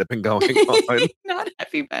that might have been going on. Not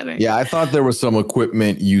heavy petting. Yeah, I thought there was some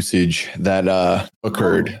equipment usage that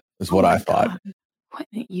occurred, is what I thought.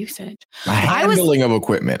 Equipment usage. Handling of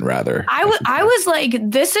equipment, rather. I was like,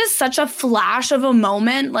 this is such a flash of a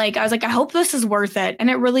moment. Like, I was like, I hope this is worth it. And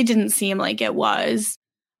it really didn't seem like it was.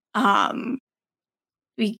 But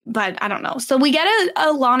I don't know. So we get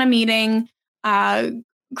a Lana meeting.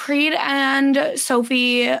 Creed and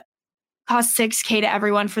Sophie cost $6,000 to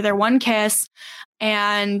everyone for their one kiss.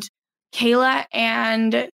 And Kayla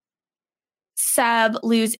and Seb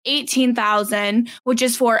lose $18,000, which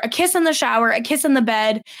is for a kiss in the shower, a kiss in the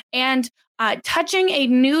bed, and touching a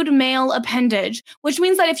nude male appendage, which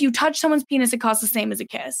means that if you touch someone's penis, it costs the same as a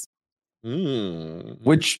kiss.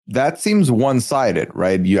 Which that seems one-sided,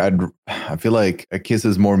 right? I feel like a kiss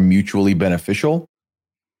is more mutually beneficial.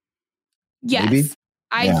 Yes, maybe?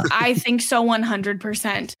 I think so,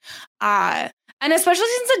 100%. And especially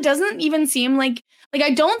since it doesn't even seem like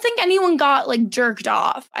I don't think anyone got like jerked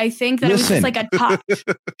off. I think that it was just like a touch.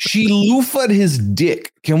 She loofed his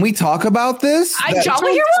dick. Can we talk about this?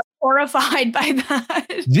 Jolly here was horrified by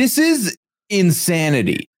that. This is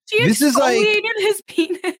insanity. She exfoliated his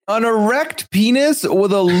penis. An erect penis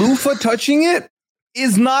with a loofah touching it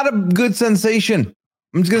is not a good sensation.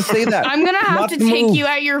 I'm just gonna say that. I'm gonna have to take you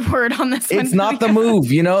at your word on this one. It's not the move,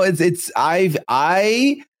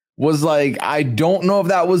 I was like, I don't know if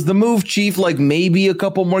that was the move, Chief. Like maybe a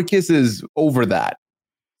couple more kisses over that.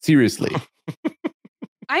 Seriously.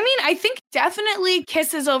 I mean, I think definitely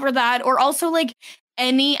kisses over that, or also like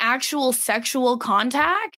any actual sexual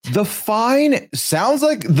contact. The fine sounds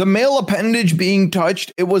like the male appendage being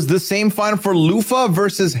touched. It was the same fine for loofah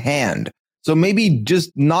versus hand. So maybe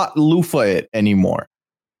just not loofah it anymore.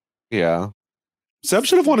 Yeah. Seb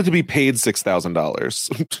should have wanted to be paid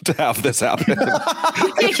 $6,000 to have this happen.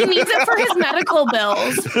 Yeah, he needs it for his medical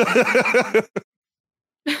bills.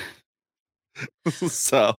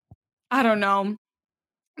 So I don't know.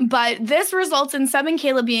 But this results in Seb and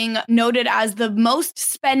Kayla being noted as the most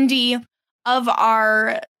spendy of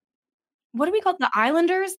our, what do we call it? The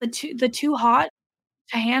Islanders? The two hot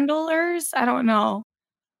to handlers? I don't know.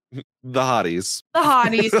 the hotties. The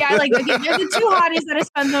hotties. Yeah, like they're the two hotties that have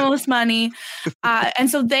spent the most money. And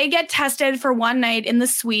so they get tested for one night in the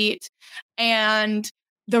suite. And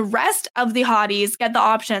the rest of the hotties get the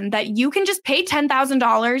option that you can just pay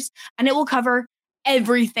 $10,000 and it will cover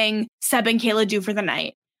everything Seb and Kayla do for the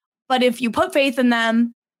night. But if you put faith in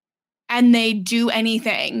them and they do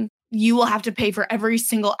anything, you will have to pay for every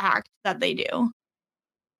single act that they do.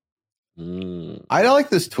 I like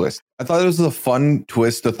this twist. I thought it was a fun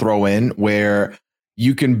twist to throw in where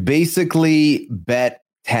you can basically bet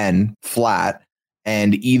 10 flat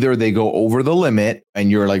and either they go over the limit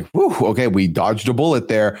and you're like, whew, okay, we dodged a bullet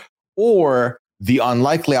there. Or the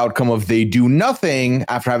unlikely outcome of they do nothing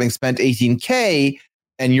after having spent 18K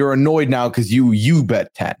and you're annoyed now because you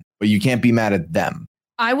bet 10, but you can't be mad at them.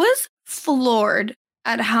 I was floored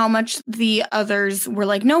at how much the others were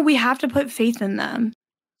like, no, we have to put faith in them.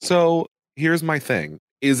 So here's my thing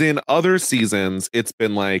is in other seasons, it's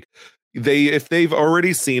been like if they've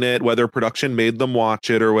already seen it, whether production made them watch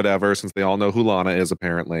it or whatever, since they all know who Lana is,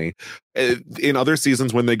 apparently. In other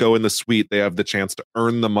seasons, when they go in the suite, they have the chance to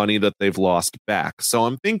earn the money that they've lost back. So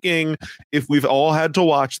I'm thinking if we've all had to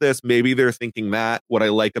watch this, maybe they're thinking that. What I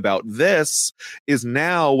like about this is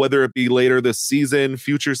now, whether it be later this season,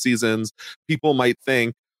 future seasons, people might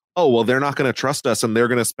think, oh, well, they're not going to trust us and they're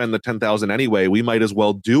going to spend the $10,000 anyway. We might as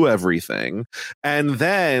well do everything. And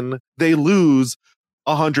then they lose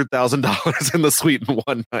 $100,000 in the suite in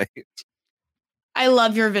one night. I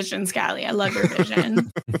love your vision, Scally. I love your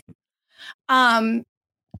vision.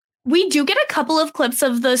 We do get a couple of clips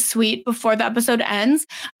of the suite before the episode ends.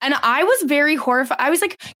 And I was very horrified. I was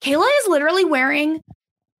like, Kayla is literally wearing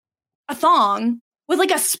a thong with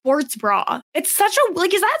like a sports bra. It's such a,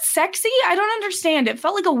 like, is that sexy? I don't understand. It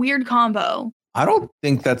felt like a weird combo. I don't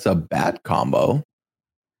think that's a bad combo.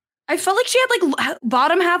 I felt like she had like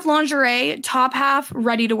bottom half lingerie, top half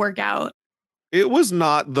ready to work out. It was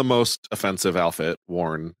not the most offensive outfit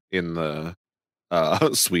worn in the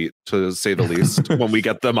suite, to say the least, when we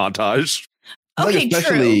get the montage. Okay, like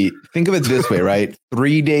especially true. Think of it this way, right?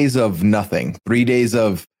 3 days of nothing, 3 days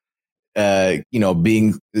of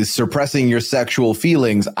being suppressing your sexual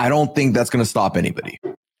feelings. I don't think that's going to stop anybody.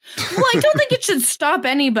 Well, I don't think it should stop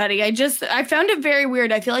anybody. I found it very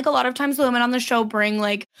weird. I feel like a lot of times the women on the show bring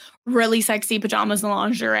like really sexy pajamas and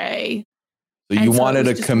lingerie. So you wanted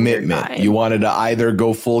a commitment. You wanted to either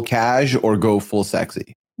go full cash or go full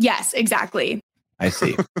sexy. Yes, exactly. I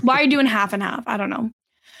see. Why are you doing half and half? I don't know.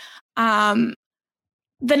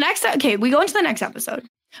 We go into the next episode.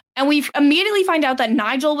 And we immediately find out that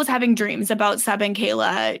Nigel was having dreams about Seb and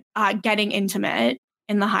Kayla getting intimate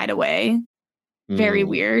in the hideaway. Very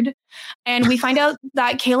weird. And we find out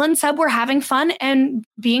that Kayla and Seb were having fun and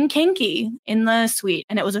being kinky in the suite.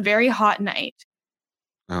 And it was a very hot night.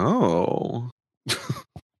 Oh.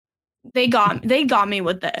 They got me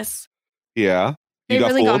with this. Yeah. They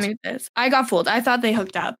really got me with this. I got fooled. I thought they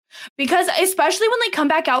hooked up. Because especially when they come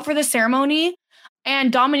back out for the ceremony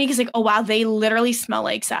and Dominique is like, oh, wow, they literally smell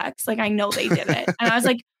like sex. Like, I know they did it. And I was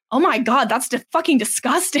like, oh my God, that's fucking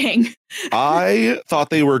disgusting. I thought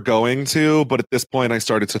they were going to, but at this point I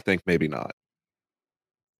started to think maybe not.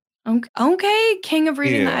 Okay, king of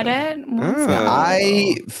reading the edit.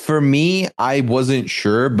 I wasn't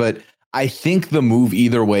sure, but I think the move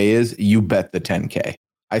either way is you bet the 10K.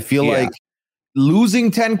 I feel like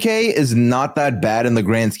losing 10K is not that bad in the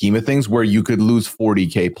grand scheme of things, where you could lose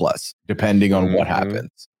 40K plus, depending on what happens.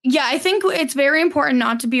 Yeah, I think it's very important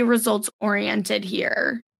not to be results oriented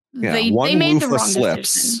here. Yeah, they made the wrong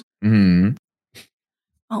slips. decision. Mm-hmm.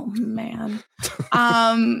 Oh man.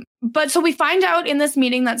 But so we find out in this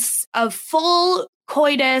meeting that a full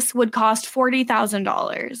coitus would cost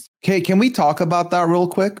 $40,000. Okay, can we talk about that real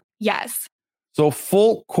quick? Yes. So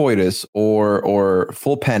full coitus or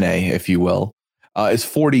full penne, if you will, is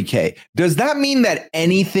 40K. Does that mean that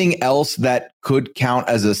anything else that could count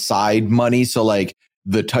as a side money, so like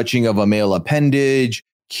the touching of a male appendage,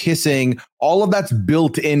 kissing, all of that's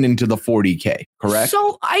built into the 40K, correct?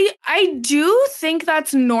 So I do think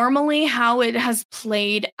that's normally how it has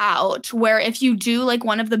played out, where if you do like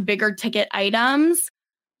one of the bigger ticket items,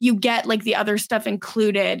 you get like the other stuff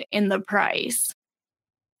included in the price.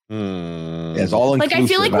 It's all like I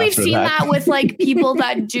feel like we've seen that with like people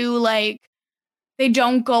that do like they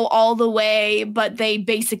don't go all the way, but they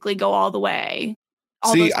basically go all the way.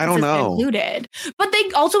 All See, I don't know. Included. But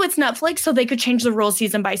they also it's Netflix, so they could change the rules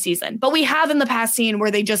season by season. But we have in the past seen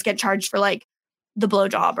where they just get charged for like the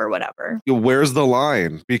blowjob or whatever. Where's the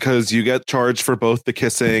line? Because you get charged for both the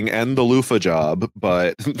kissing and the loofah job,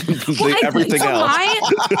 but everything else.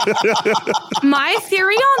 My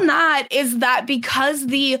theory on that is that because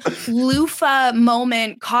the loofah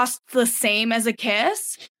moment costs the same as a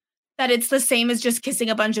kiss, that it's the same as just kissing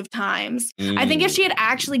a bunch of times. I think if she had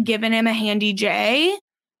actually given him a handy J,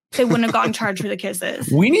 they wouldn't have gotten charged for the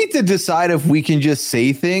kisses. We need to decide if we can just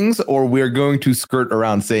say things or we're going to skirt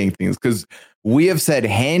around saying things, because we have said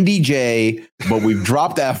handy J, but we've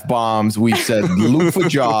dropped F-bombs. We've said loofah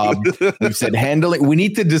job. We've said handling. We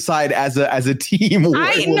need to decide as a team.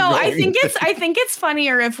 I think it's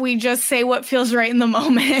funnier if we just say what feels right in the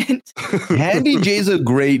moment. Handy J is a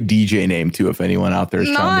great DJ name too. If anyone out there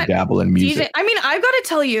is trying to dabble in music, DJ, I mean, I've got to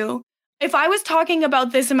tell you, if I was talking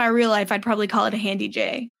about this in my real life, I'd probably call it a handy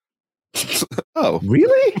J. Oh,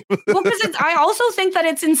 really? Well, because I also think that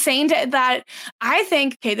it's insane that I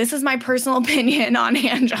think, okay, this is my personal opinion on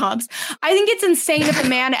hand jobs. I think it's insane if a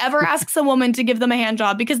man ever asks a woman to give them a hand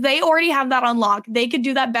job because they already have that on lock. They could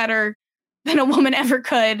do that better than a woman ever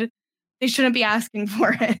could. They shouldn't be asking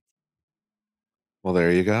for it. Well,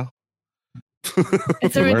 there you go.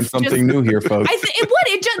 Learn something new here, folks.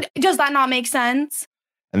 Does that not make sense?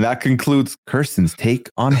 And that concludes Kirsten's take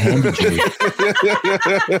on handy J.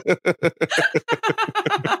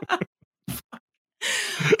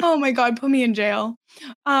 Oh my God, put me in jail.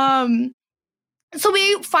 So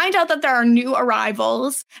we find out that there are new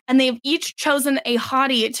arrivals and they've each chosen a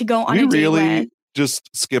hottie to go on a date with. Just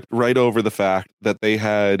skipped right over the fact that they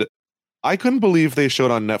had, I couldn't believe they showed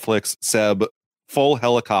on Netflix Seb full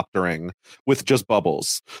helicoptering with just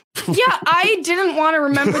bubbles. Yeah, I didn't want to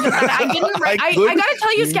remember that. I gotta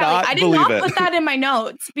tell you, Scally, I did not put that in my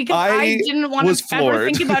notes because I didn't want to ever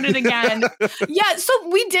think about it again. Yeah, so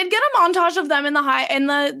we did get a montage of them in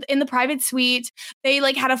the private suite. They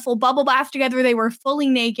like had a full bubble bath together. They were fully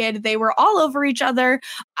naked. They were all over each other.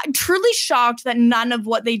 I'm truly shocked that none of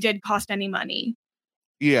what they did cost any money.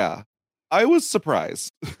 Yeah, I was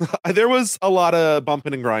surprised. There was a lot of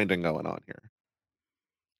bumping and grinding going on here.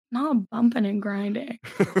 Not bumping and grinding.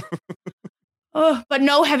 But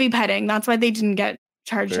no heavy petting. That's why they didn't get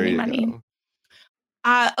charged any money.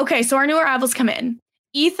 Okay, so our new arrivals come in.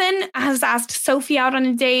 Ethan has asked Sophie out on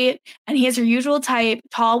a date, and he has her usual type,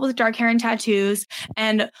 tall with dark hair and tattoos.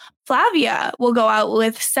 And Flavia will go out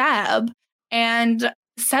with Seb. And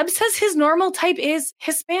Seb says his normal type is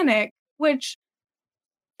Hispanic, which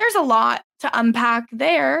there's a lot to unpack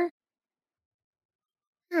there.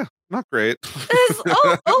 Yeah, not great.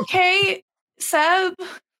 Okay, Seb.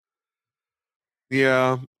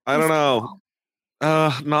 Yeah, I don't know.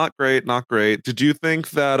 Not great. Did you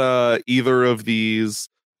think that either of these,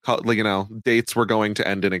 dates were going to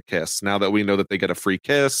end in a kiss? Now that we know that they get a free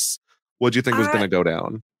kiss, what do you think was going to go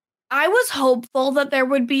down? I was hopeful that there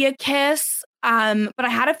would be a kiss, but I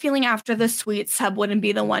had a feeling after the suite, Seb wouldn't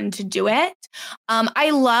be the one to do it.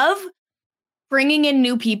 I love bringing in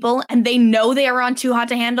new people and they know they are on Too Hot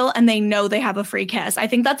to Handle and they know they have a free kiss. I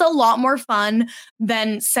think that's a lot more fun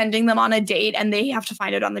than sending them on a date and they have to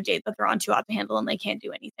find out on the date that they're on Too Hot to Handle and they can't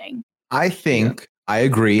do anything. I think I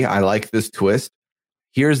agree. I like this twist.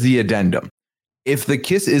 Here's the addendum. If the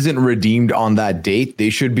kiss isn't redeemed on that date, they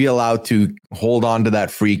should be allowed to hold on to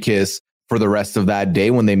that free kiss for the rest of that day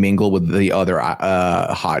when they mingle with the other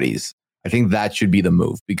hotties. I think that should be the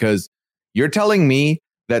move, because you're telling me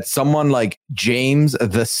that someone like James,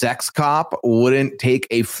 the sex cop, wouldn't take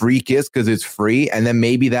a free kiss because it's free, and then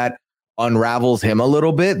maybe that unravels him a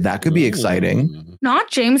little bit. That could be exciting. Not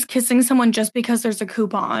James kissing someone just because there's a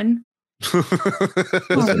coupon.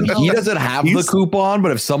 Listen, he doesn't have the coupon,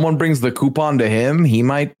 but if someone brings the coupon to him, he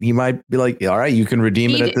might be like, all right, you can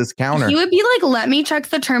redeem it at this counter. He would be like, let me check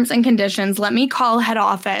the terms and conditions. Let me call head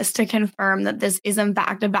office to confirm that this is in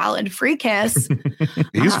fact a valid free kiss.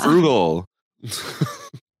 He's frugal.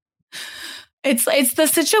 It's the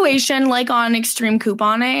situation like on extreme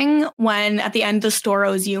couponing when at the end the store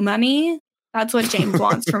owes you money. That's what James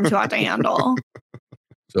wants from Too Hot to Handle.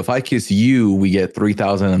 So if I kiss you, we get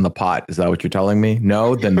 3,000 in the pot. Is that what you're telling me?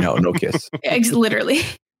 No, then no kiss. Literally.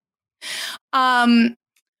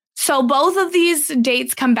 So both of these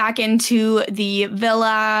dates come back into the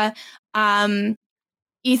villa.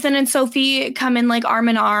 Ethan and Sophie come in like arm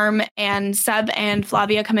in arm, and Seb and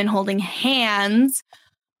Flavia come in holding hands.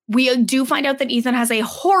 We do find out that Ethan has a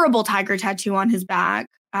horrible tiger tattoo on his back.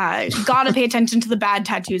 Gotta pay attention to the bad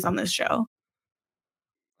tattoos on this show.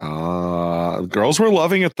 Girls were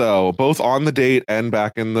loving it though, both on the date and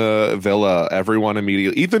back in the villa. Everyone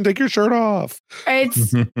immediately, Ethan, take your shirt off.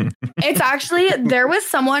 It's actually, there was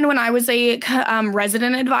someone when I was a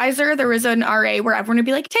resident advisor, there was an RA where everyone would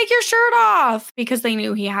be like, take your shirt off, because they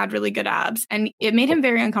knew he had really good abs, and it made him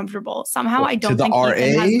very uncomfortable. Somehow I don't think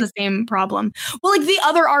Ethan has the same problem. Well, like the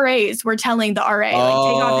other RAs were telling the RA, like,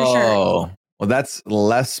 take off your shirt. Well, that's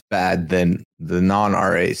less bad than the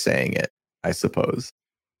non-RA saying it, I suppose.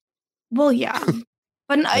 Well, yeah,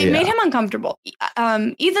 but it made him uncomfortable.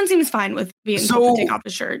 Ethan seems fine with being told to take off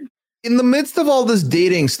his shirt. In the midst of all this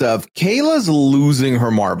dating stuff, Kayla's losing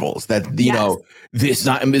her marbles that, you know, this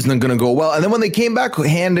isn't going to go well. And then when they came back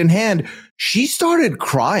hand in hand, she started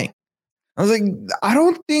crying. I was like, I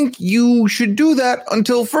don't think you should do that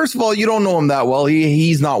until, first of all, you don't know him that well.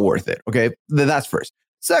 He's not worth it. Okay, that's first.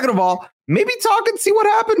 Second of all, maybe talk and see what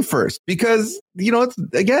happened first, because, you know, it's,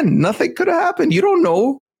 again, nothing could have happened. You don't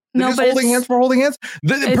know. No, just holding hands for holding hands.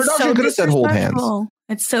 The production could have said hold hands.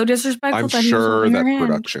 It's so disrespectful. I'm sure that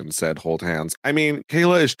production said hold hands. I mean,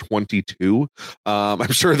 Kayla is 22.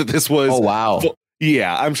 I'm sure that this was. Oh, wow.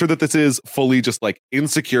 I'm sure that this is fully just like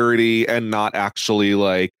insecurity and not actually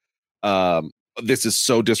like this is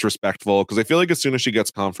so disrespectful, because I feel like as soon as she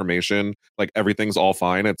gets confirmation, like everything's all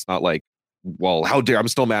fine. It's not like, well, how dare I'm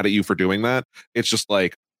still mad at you for doing that. It's just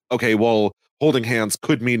like, okay, well, holding hands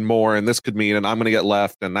could mean more, and this could mean, and I'm going to get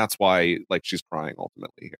left, and that's why, like, she's crying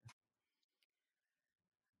ultimately here.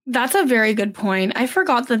 That's a very good point. I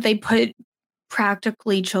forgot that they put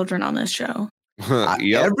practically children on this show.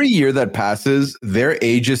 Every year that passes, their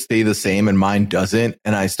ages stay the same, and mine doesn't,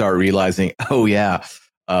 and I start realizing, oh yeah,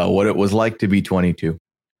 what it was like to be 22.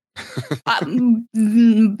 When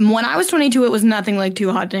I was 22, it was nothing like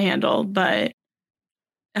Too Hot to Handle, but.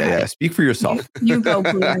 Yeah, speak for yourself. You go,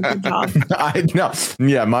 Pooler. Good job. I know.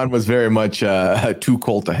 Yeah, mine was very much too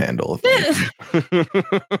cold to handle.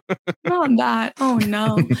 Not that. Oh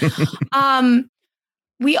no.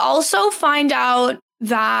 We also find out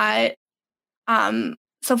that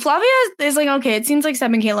so Flavia is like, okay, it seems like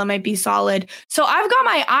Seb and Kayla might be solid. So I've got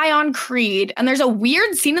my eye on Creed, and there's a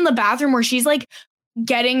weird scene in the bathroom where she's like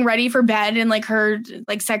getting ready for bed in like her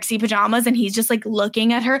like sexy pajamas, and he's just like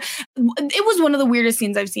looking at her. It was one of the weirdest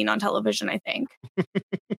scenes I've seen on television, I think.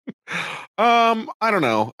 I don't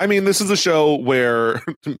know. I mean, this is a show where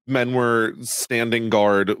men were standing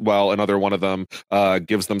guard while another one of them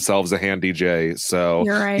gives themselves a hand DJ. So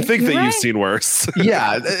you're right. I think that you've seen worse.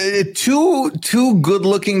 Yeah, two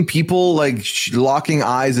good-looking people like locking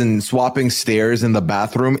eyes and swapping stares in the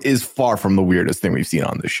bathroom is far from the weirdest thing we've seen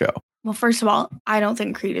on this show. Well, first of all, I don't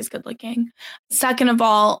think Creed is good looking. Second of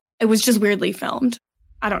all, it was just weirdly filmed.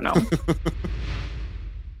 I don't know.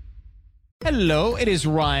 Hello, it is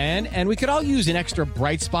Ryan, and we could all use an extra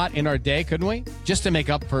bright spot in our day, couldn't we? Just to make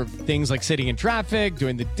up for things like sitting in traffic,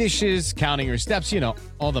 doing the dishes, counting your steps, you know,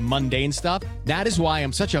 all the mundane stuff. That is why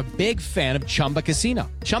I'm such a big fan of Chumba Casino.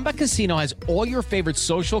 Chumba Casino has all your favorite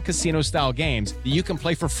social casino-style games that you can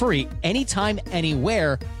play for free anytime,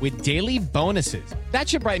 anywhere with daily bonuses. That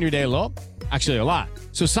should brighten your day a little. Actually, a lot.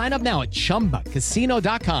 So sign up now at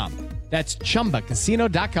ChumbaCasino.com. That's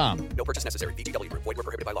ChumbaCasino.com. No purchase necessary. VGW Group. Void where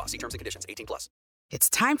prohibited by law. See terms and conditions. 18+. It's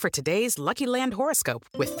time for today's Lucky Land horoscope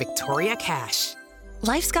with Victoria Cash.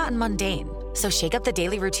 Life's gotten mundane, so shake up the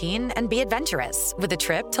daily routine and be adventurous with a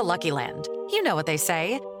trip to Lucky Land. You know what they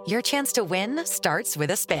say. Your chance to win starts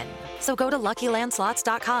with a spin. So go to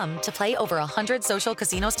LuckyLandSlots.com to play over 100 social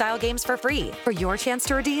casino-style games for free for your chance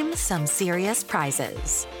to redeem some serious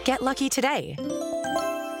prizes. Get lucky today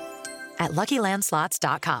at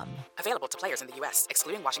LuckyLandSlots.com. Available to players in the U.S.,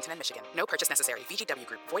 excluding Washington and Michigan. No purchase necessary. VGW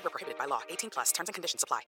Group. Void where prohibited by law. 18+. Terms and conditions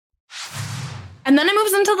apply. And then it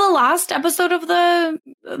moves into the last episode of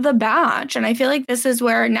the batch. And I feel like this is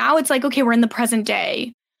where now it's like, okay, we're in the present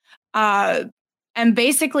day. And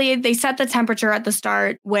basically they set the temperature at the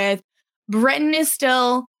start with Britain is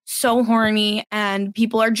still so horny, and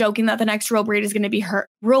people are joking that the next rule break is going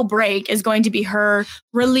to be her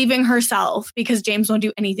relieving herself because James won't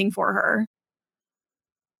do anything for her.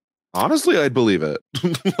 Honestly, I'd believe it.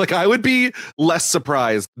 Like, I would be less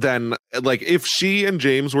surprised than like if she and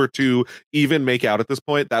James were to even make out at this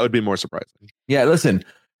point. That would be more surprising. Yeah, listen,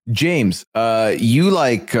 James, you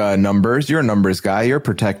like numbers. You're a numbers guy. You're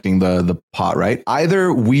protecting the pot, right?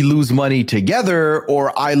 Either we lose money together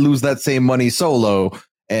or I lose that same money solo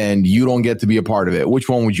and you don't get to be a part of it. Which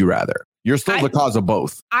one would you rather? You're still the cause of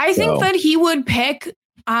both. I think that he would pick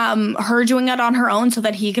her doing it on her own so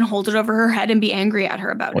that he can hold it over her head and be angry at her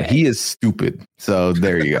about it. He is stupid. So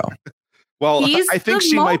there you go. Well, He's I think the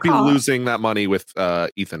she might be mall cop. losing that money with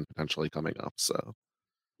Ethan potentially coming up. So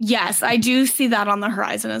Yes, I do see that on the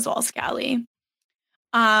horizon as well, Scally.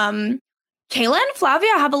 Kayla and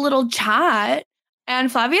Flavia have a little chat,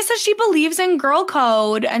 and Flavia says she believes in girl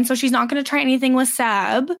code, and so she's not going to try anything with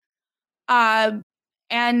Seb.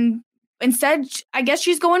 And instead, I guess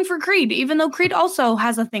she's going for Creed, even though Creed also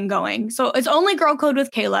has a thing going. So it's only girl code with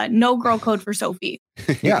Kayla, no girl code for Sophie.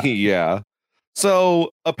 yeah. So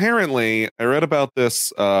apparently, I read about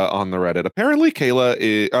this on the Reddit. Apparently,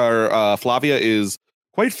 Flavia is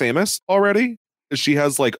quite famous already. She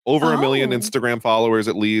has like over 1 million Instagram followers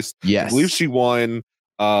at least. Yes. I believe she won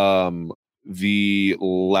the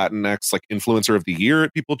Latinx like influencer of the year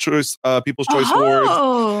at People's Choice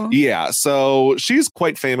Awards. Yeah, so she's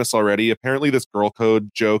quite famous already. Apparently this girl code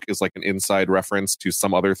joke is like an inside reference to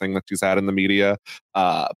some other thing that she's had in the media.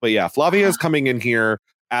 But yeah, Flavia is coming in here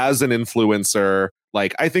as an influencer.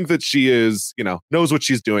 Like, I think that she is, knows what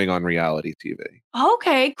she's doing on reality TV.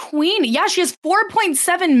 Okay, queen. Yeah, she has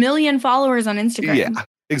 4.7 million followers on Instagram. Yeah,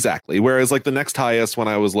 exactly. Whereas like the next highest when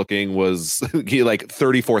I was looking was like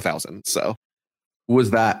 34,000. So who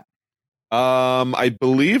was that? I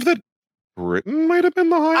believe that Britain might have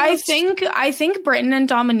been the highest. I think Britain and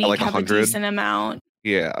Dominique like have 100. a decent amount.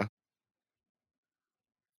 Yeah.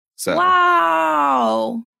 So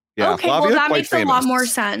wow. Yeah, okay, Flavia, well that quite makes famous. a lot more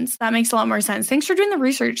sense. Thanks for doing the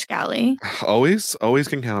research, Scally. Always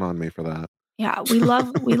can count on me for that. Yeah, we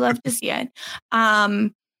love to see it.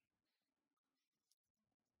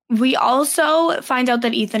 We also find out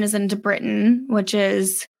that Ethan is into Britain, which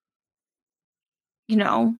is,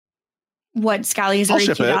 what Scally has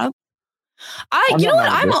already queued up. You know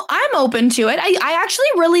what? I'm open to it. I actually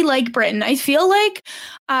really like Britain. I feel like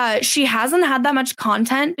she hasn't had that much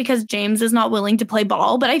content because James is not willing to play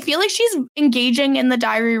ball, but I feel like she's engaging in the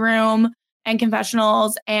diary room and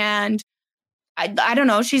confessionals, and I don't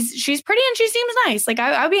know. She's pretty and she seems nice. Like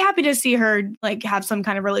I'd be happy to see her like have some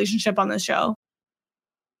kind of relationship on this show.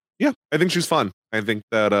 Yeah, I think she's fun. I think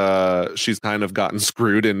that she's kind of gotten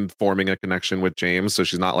screwed in forming a connection with James, so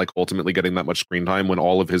she's not like ultimately getting that much screen time when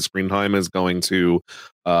all of his screen time is going to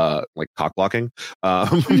like cock blocking.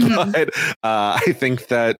 But I think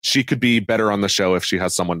that she could be better on the show if she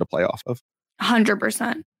has someone to play off of.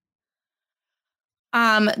 100%.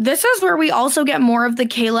 This is where we also get more of the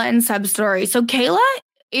Kayla and Seb story. So Kayla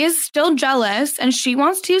is still jealous and she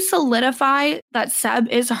wants to solidify that Seb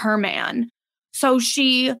is her man. So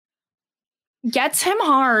she gets him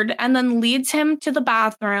hard and then leads him to the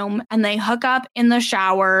bathroom and they hook up in the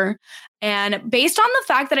shower. And based on the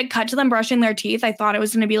fact that it cut to them brushing their teeth, I thought it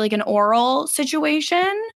was going to be like an oral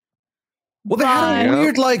situation. Well, they had a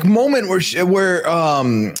weird like moment where the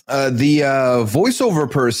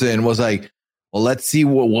voiceover person was like, well, let's see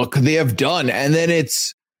what could they have done. And then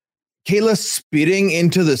it's Kayla spitting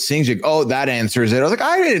into the sink. Like, oh, that answers it. I was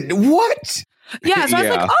like, what? Yeah, so I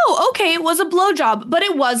was like, oh, okay, it was a blowjob, but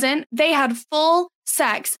it wasn't. They had full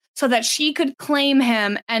sex so that she could claim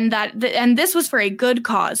him, and and this was for a good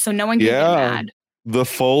cause, so no one can get mad. The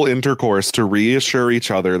full intercourse to reassure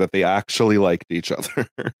each other that they actually liked each other.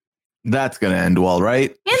 That's gonna end well,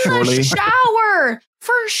 right? The shower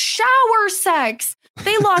for shower sex.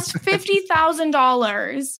 They lost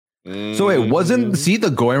 $50,000. So it wasn't. See,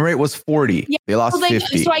 the going rate was 40. Yeah, they lost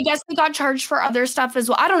 50. So I guess they got charged for other stuff as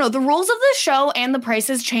well. I don't know. The rules of the show and the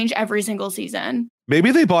prices change every single season.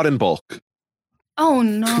 Maybe they bought in bulk. Oh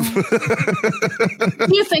no!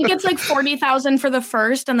 Do you think it's like 40,000 for the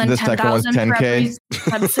first, and then 10,000 for every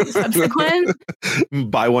subsequent?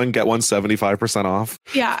 Buy one, get one, 75% off.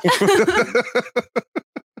 Yeah.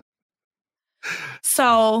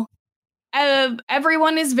 So.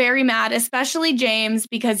 Everyone is very mad, especially James,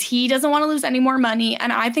 because he doesn't want to lose any more money.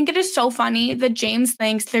 And I think it is so funny that James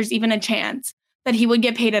thinks there's even a chance that he would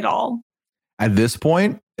get paid at all. At this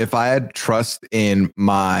point, if I had trust in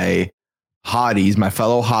my hotties, my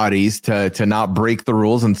fellow hotties, to not break the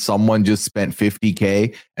rules, and someone just spent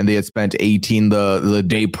 $50K and they had spent 18 the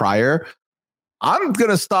day prior, I'm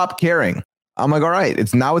gonna stop caring. I'm like, all right,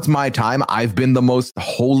 it's my time. I've been the most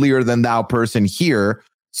holier than thou person here,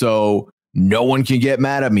 so no one can get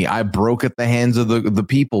mad at me. I broke at the hands of the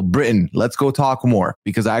people. Britain, let's go talk more,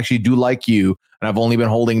 because I actually do like you, and I've only been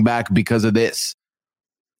holding back because of this.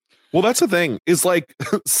 Well, that's the thing, is like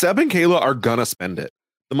Seb and Kayla are gonna spend it.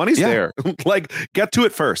 The money's there. Like, get to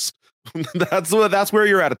it first. That's where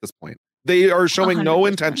you're at this point. They are showing 100%. No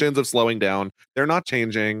intentions of slowing down. They're not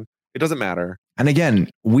changing. It doesn't matter. And again,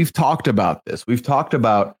 we've talked about this. We've talked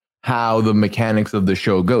about how the mechanics of the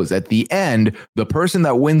show goes. At the end, the person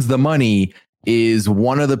that wins the money is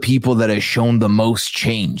one of the people that has shown the most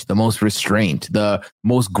change, the most restraint, the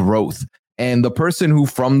most growth. And the person who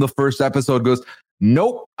from the first episode goes,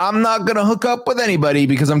 nope, I'm not going to hook up with anybody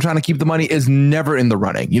because I'm trying to keep the money is never in the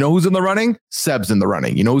running. You know who's in the running? Seb's in the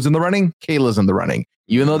running. You know who's in the running? Kayla's in the running.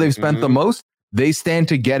 Even though they've spent the most, they stand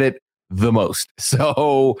to get it the most.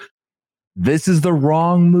 So this is the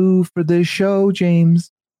wrong move for this show, James.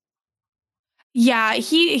 Yeah,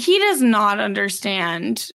 he does not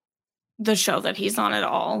understand the show that he's on at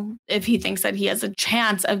all if he thinks that he has a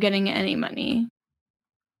chance of getting any money.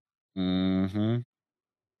 Mm-hmm.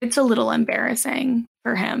 It's a little embarrassing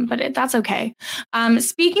for him, but that's okay.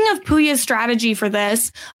 Speaking of Puya's strategy for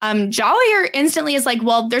this, Jollier instantly is like,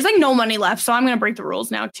 well, there's like no money left, so I'm going to break the rules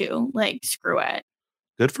now too. Like, screw it.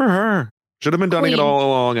 Good for her. Should have been doing it all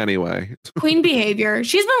along anyway. Queen behavior.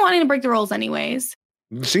 She's been wanting to break the rules anyways.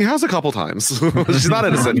 She has a couple times. She's not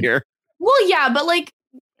innocent here. Well, yeah, but like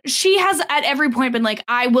she has at every point been like,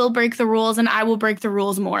 I will break the rules and I will break the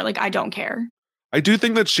rules more. Like, I don't care. I do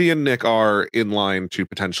think that she and Nick are in line to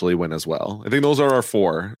potentially win as well. I think those are our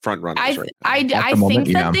 4 front runners. I think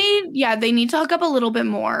that they need to hook up a little bit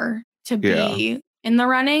more to be in the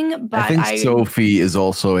running. But I think Sophie is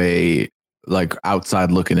also a like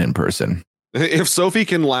outside looking in person. If Sophie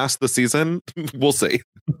can last the season, we'll see.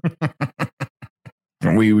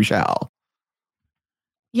 We shall.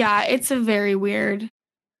 Yeah, it's a very weird.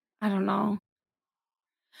 I don't know.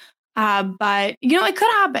 But you know, it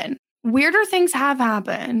could happen. Weirder things have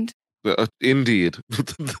happened. Indeed.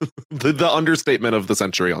 the understatement of the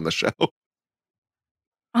century on the show.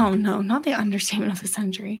 Oh no, not the understatement of the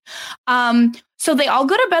century. So they all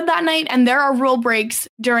go to bed that night and there are rule breaks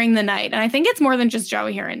during the night. And I think it's more than just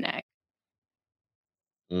Joey here and Nick.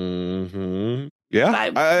 Mm-hmm. Yeah.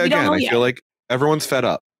 I I feel like everyone's fed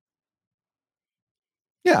up.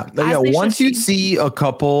 Yeah. Once you see a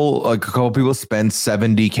couple people spend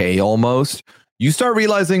 $70K almost, you start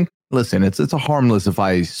realizing, listen, it's a harmless if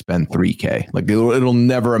I spend $3K. Like it'll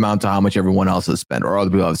never amount to how much everyone else has spent or other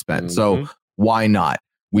people have spent. Mm-hmm. So why not?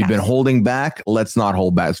 We've been holding back. Let's not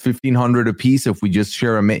hold back. It's $1,500 a piece. If we just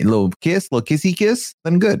share a little kissy kiss,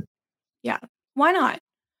 then good. Yeah. Why not?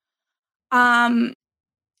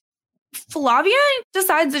 Flavia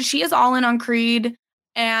decides that she is all in on Creed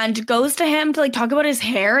and goes to him to like talk about his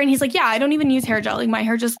hair. And he's like, yeah, I don't even use hair gel. Like my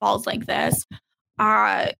hair just falls like this.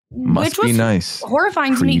 Must be nice.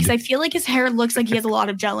 Horrifying to me because I feel like his hair looks like he has a lot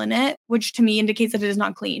of gel in it, which to me indicates that it is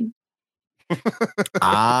not clean.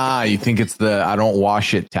 You think it's the I don't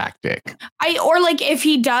wash it tactic. Or like if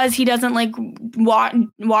he does, he doesn't like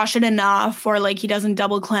wash it enough, or like he doesn't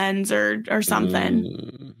double cleanse or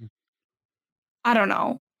something. I don't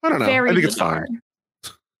know. Very I think bizarre. it's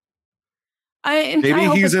fine.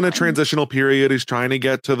 Maybe he's in a transitional period. He's trying to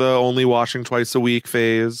get to the only washing twice a week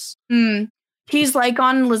phase. He's like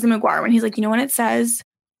on Lizzie McGuire when he's like, you know, when it says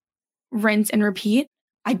rinse and repeat,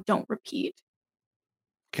 I don't repeat.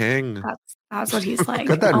 King. That's what he's like.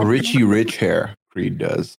 Got that Richie Rich hair Creed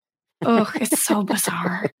does. Oh, it's so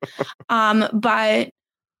bizarre. But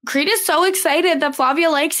Creed is so excited that Flavia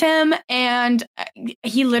likes him, and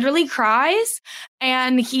he literally cries.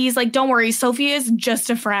 And he's like, don't worry, Sophie is just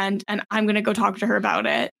a friend, and I'm going to go talk to her about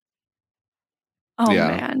it. Oh, yeah.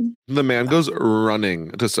 Man. The man goes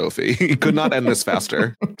running to Sophie. He could not end this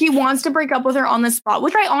faster. He wants to break up with her on the spot,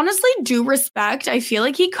 which I honestly do respect. I feel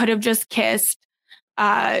like he could have just kissed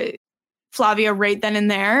Flavia right then and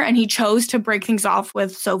there, and he chose to break things off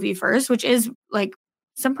with Sophie first, which is like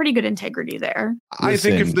some pretty good integrity there. I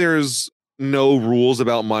think if there's no rules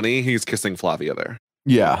about money, he's kissing Flavia there.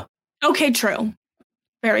 Yeah. Okay, true.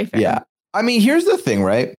 Very fair. Yeah. I mean, here's the thing,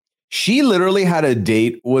 right? She literally had a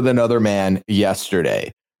date with another man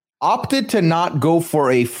yesterday, opted to not go for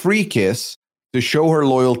a free kiss to show her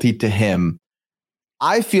loyalty to him.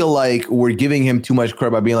 I feel like we're giving him too much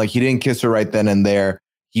credit by being like, he didn't kiss her right then and there.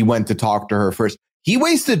 He went to talk to her first. He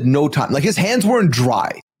wasted no time. Like his hands weren't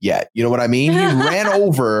dry yet. You know what I mean? He ran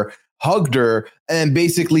over, hugged her, and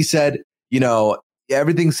basically said, you know,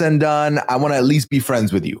 everything's said and done. I want to at least be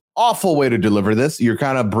friends with you. Awful way to deliver this. You're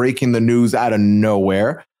kind of breaking the news out of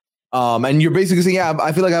nowhere. And you're basically saying, yeah,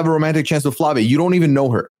 I feel like I have a romantic chance with Flavia. You don't even know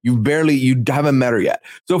her. You haven't met her yet.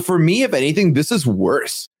 So for me, if anything, this is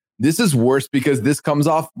worse. This is worse because this comes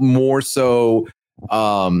off more so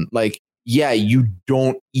like, yeah, you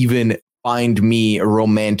don't even find me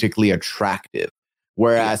romantically attractive.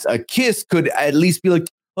 Whereas a kiss could at least be like,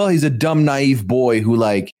 well, he's a dumb, naive boy who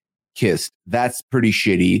like kissed. That's pretty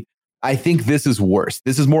shitty. I think this is worse.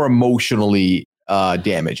 This is more emotionally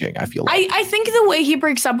damaging, I feel like. I think the way he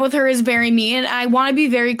breaks up with her is very mean. I want to be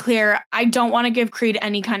very clear. I don't want to give Creed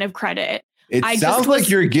any kind of credit. It sounds like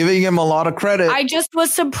you're giving him a lot of credit. I just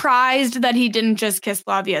was surprised that he didn't just kiss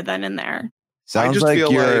Flavia then and there. Sounds like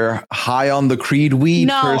you're high on the Creed weed.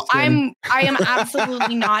 No, person. I am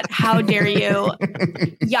absolutely not. How dare you?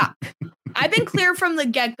 Yuck. I've been clear from the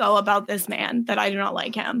get-go about this man that I do not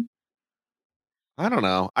like him. I don't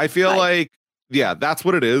know. I feel like, yeah, that's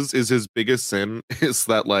what it is his biggest sin is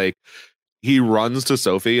that like he runs to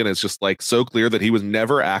Sophie and it's just like so clear that he was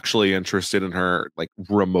never actually interested in her like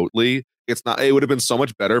remotely. It would have been so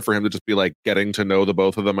much better for him to just be like getting to know the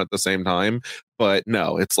both of them at the same time. But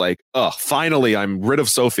no, it's like, oh, finally I'm rid of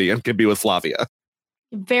Sophie and can be with Flavia.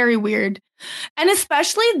 Very weird. And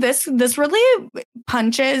especially this really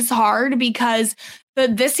punches hard because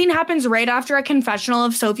this scene happens right after a confessional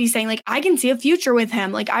of Sophie saying like, I can see a future with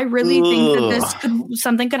him. Like, I really think that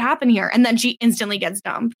something could happen here. And then she instantly gets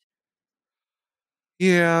dumped.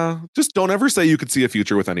 Yeah, just don't ever say you could see a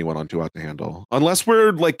future with anyone on Too Hot to Handle. Unless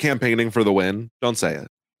we're like campaigning for the win, don't say it.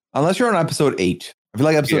 Unless you're on episode 8. I feel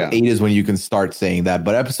like episode 8 is when you can start saying that,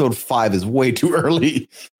 but episode 5 is way too early.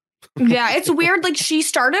 Yeah, it's weird. Like she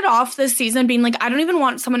started off this season being like, I don't even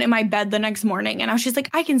want someone in my bed the next morning. And now she's like,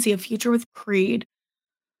 I can see a future with Creed.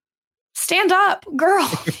 Stand up, girl.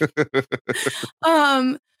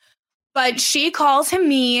 But she calls him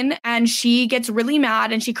mean and she gets really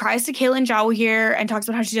mad and she cries to Kaylin Zhao here and talks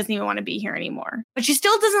about how she doesn't even want to be here anymore. But she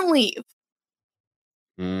still doesn't leave.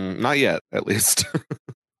 Not yet, at least.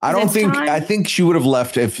 I think she would have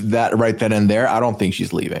left if that right then and there. I don't think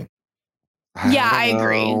she's leaving. Yeah, I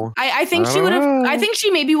agree. I think she would have. I think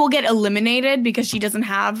she maybe will get eliminated because she doesn't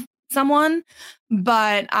have someone.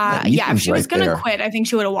 But if she was going to quit, I think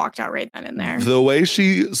she would have walked out right then and there. The way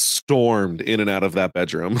she stormed in and out of that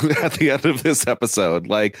bedroom at the end of this episode,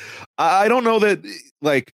 like, I don't know that,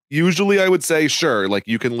 like, usually I would say, sure, like,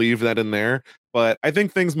 you can leave that in there. But I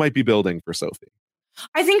think things might be building for Sophie.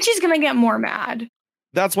 I think she's going to get more mad.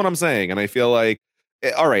 That's what I'm saying. And I feel like,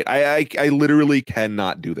 all right, I literally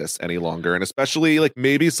cannot do this any longer. And especially like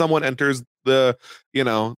maybe someone enters the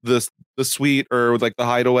suite or like the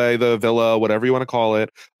hideaway, the villa, whatever you want to call it.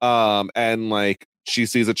 And like she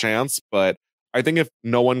sees a chance. But I think if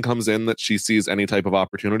no one comes in that she sees any type of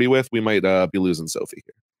opportunity with, we might be losing Sophie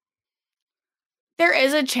here. There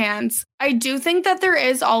is a chance. I do think that there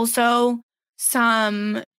is also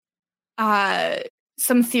some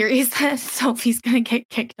theories that Sophie's going to get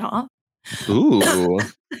kicked off. Ooh.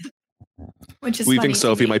 Which is we think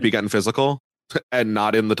Sophie might be getting physical and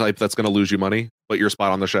not in the type that's going to lose you money, but your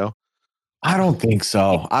spot on the show? I don't think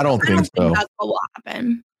so. I don't think so. That's what will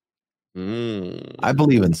happen. I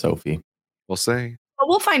believe in Sophie. We'll see. But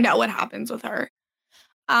we'll find out what happens with her.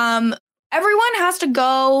 Everyone has to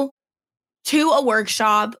go to a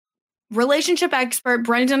workshop. Relationship expert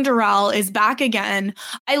Brendan Durrell is back again.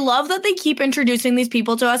 I love that they keep introducing these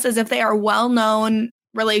people to us as if they are well-known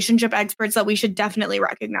relationship experts that we should definitely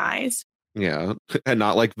recognize. Yeah, and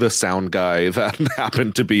not like the sound guy that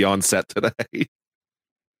happened to be on set today.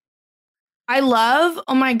 I love,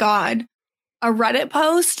 oh my God, a Reddit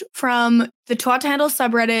post from the Too Hot to Handle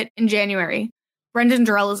subreddit in January. Brendan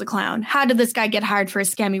Durrell is a clown. How did this guy get hired for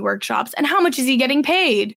his scammy workshops? And how much is he getting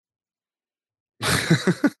paid?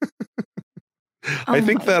 I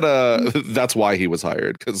think that that's why he was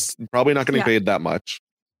hired, because probably not getting paid that much.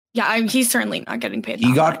 Yeah, he's certainly not getting paid.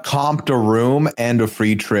 He got comped a room and a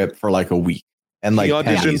free trip for like a week. And like he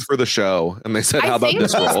auditioned for the show and they said, how about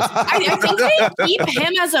this role? I think they keep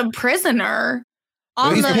him as a prisoner.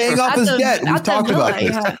 He's paying off his debt. We've talked about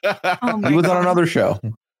this. He was on another show.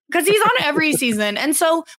 Because he's on every season. And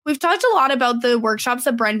so we've talked a lot about the workshops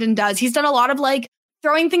that Brendan does. He's done a lot of like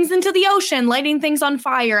throwing things into the ocean, lighting things on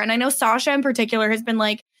fire. And I know Sasha in particular has been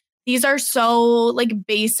like, these are so like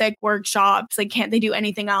basic workshops. Like, can't they do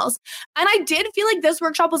anything else? And I did feel like this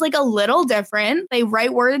workshop was like a little different. They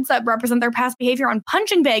write words that represent their past behavior on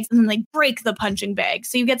punching bags and then they break the punching bag.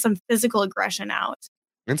 So you get some physical aggression out.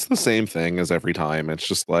 It's the same thing as every time. It's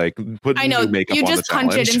just like putting I know makeup you on just the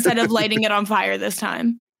punch challenge. it instead of lighting it on fire this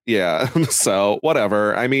time. Yeah, so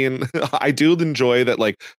whatever. I mean, I do enjoy that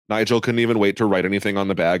like Nigel couldn't even wait to write anything on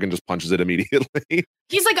the bag and just punches it immediately.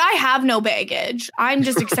 He's like, I have no baggage. I'm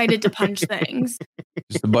just excited to punch things.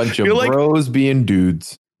 Just a bunch of bros being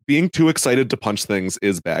dudes. Being too excited to punch things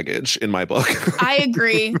is baggage in my book. I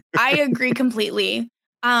agree. I agree completely.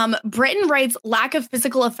 Britton writes lack of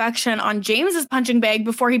physical affection on James's punching bag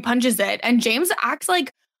before he punches it. And James acts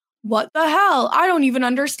like, what the hell? I don't even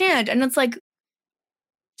understand. And it's like,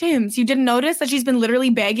 James, you didn't notice that she's been literally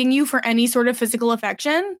begging you for any sort of physical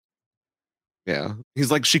affection? Yeah. He's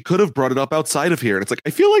like, she could have brought it up outside of here. And it's like, I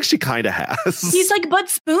feel like she kind of has. He's like, but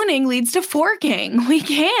spooning leads to forking. We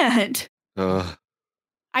can't.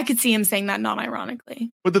 I could see him saying that non-ironically.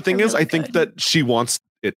 But the thing is, I think that she wants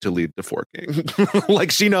it to lead to forking.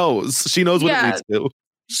 Like she knows what it leads to.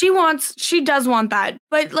 She does want that,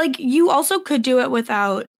 but like you also could do it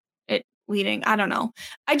without it leading. I don't know.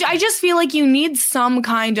 I just feel like you need some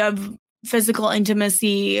kind of physical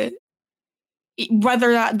intimacy,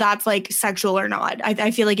 whether that's like sexual or not.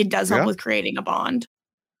 I feel like it does help with creating a bond.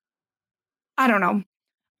 I don't know.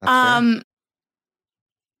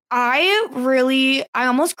 I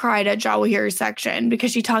almost cried at Jawahir's section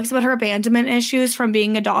because she talks about her abandonment issues from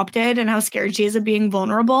being adopted and how scared she is of being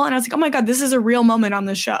vulnerable. And I was like, oh my God, this is a real moment on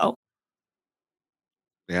the show.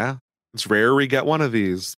 Yeah. It's rare we get one of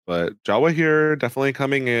these, but Jawahir definitely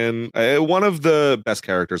coming in. One of the best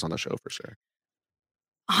characters on the show for sure.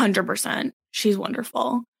 100%. She's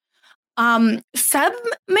wonderful. Seb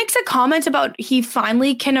makes a comment about he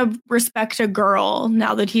finally can respect a girl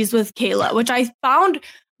now that he's with Kayla, which I found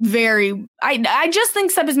I just think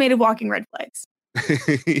Seb is made of walking red flags.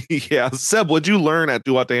 Yeah. Seb, what'd you learn at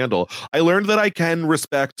Do What to Handle? I learned that I can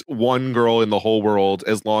respect one girl in the whole world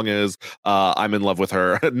as long as I'm in love with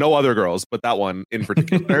her. No other girls, but that one in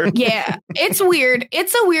particular. Yeah, it's weird.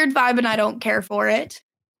 It's a weird vibe and I don't care for it.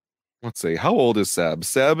 Let's see. How old is Seb?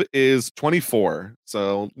 Seb is 24.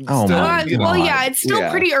 So, it's still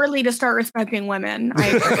pretty early to start respecting women. I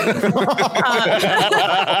agree.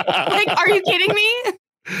 Like, are you kidding me?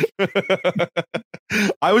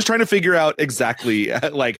 I was trying to figure out exactly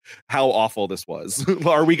like how awful this was.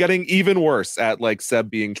 Are we getting even worse at like Seb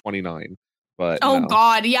being 29? But no.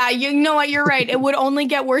 God, yeah, you know what? You're right. It would only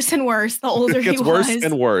get worse and worse the older he was. It gets worse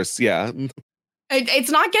and worse. Yeah.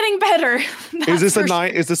 It's not getting better. Is this a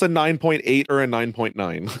 9.8 or a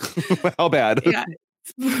 9.9? How bad? Yeah,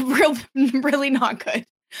 it's really not good.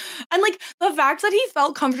 And like the fact that he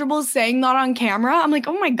felt comfortable saying that on camera, I'm like,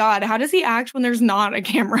 oh my God, how does he act when there's not a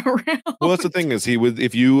camera around? Well, that's the thing is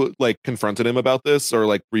if you like confronted him about this or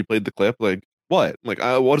like replayed the clip, like what? Like,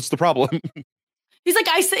 what's the problem? He's like,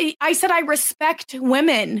 I said I respect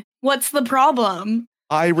women. What's the problem?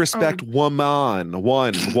 I respect woman.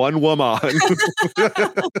 One woman.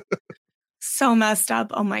 So messed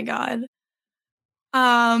up. Oh my God.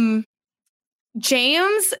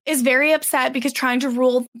 James is very upset because trying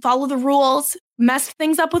to follow the rules messed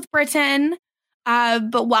things up with Britain.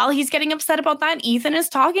 But while he's getting upset about that, Ethan is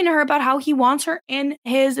talking to her about how he wants her in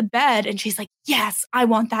his bed. And she's like, yes, I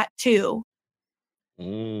want that too.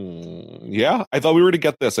 Yeah, I thought we were to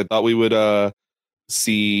get this. I thought we would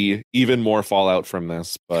see even more fallout from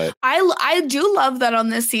this. But I do love that on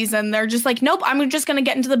this season. They're just like, nope, I'm just going to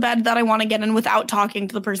get into the bed that I want to get in without talking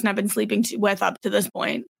to the person I've been sleeping with up to this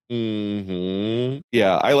point.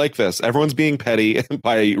 Yeah, I like this. Everyone's being petty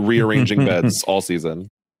by rearranging beds all season.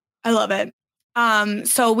 I love it.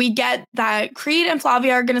 So we get that Creed and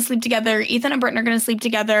Flavia are going to sleep together. Ethan and Britton are going to sleep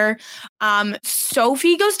together.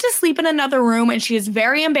 Sophie goes to sleep in another room and she is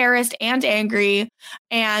very embarrassed and angry.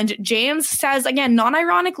 And James says, again,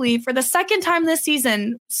 non-ironically, for the second time this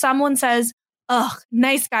season, someone says, ugh,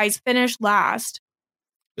 nice guys finish last.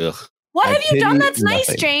 Ugh. What have you done that's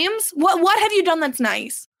nice, James? What have you done that's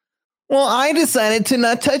nice? Well, I decided to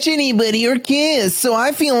not touch anybody or kiss, so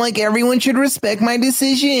I feel like everyone should respect my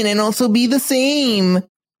decision and also be the same.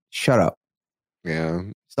 Shut up. Yeah.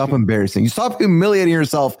 Stop embarrassing. You stop humiliating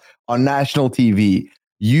yourself on national TV.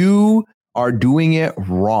 You are doing it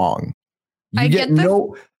wrong.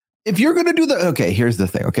 You if you're going to do okay, here's the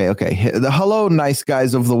thing. Okay. The hello, nice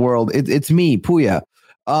guys of the world. It's me, Puya.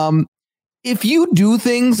 If you do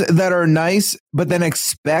things that are nice, but then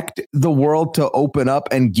expect the world to open up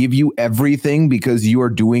and give you everything because you are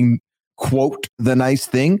doing, quote, the nice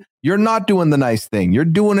thing, you're not doing the nice thing. You're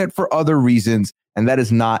doing it for other reasons, and that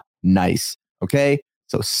is not nice. Okay?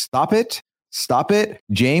 So stop it. Stop it.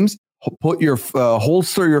 James, put your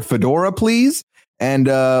holster your fedora, please. And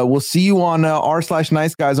we'll see you on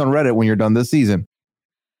r/nice guys on Reddit when you're done this season.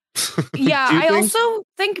 Yeah, I also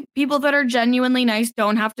think people that are genuinely nice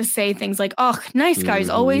don't have to say things like, oh, nice guys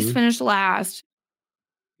always finish last.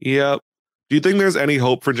 Yep. Do you think there's any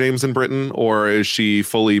hope for James and Britton, or is she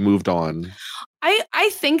fully moved on? I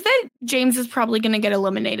think that James is probably going to get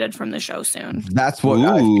eliminated from the show soon. That's what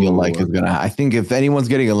I feel like is going to happen. I think if anyone's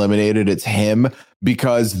getting eliminated, it's him,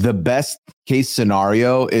 because the best case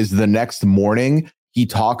scenario is the next morning he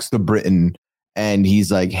talks to Britton and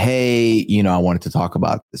he's like, hey, I wanted to talk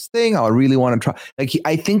about this thing. I really want to try. Like,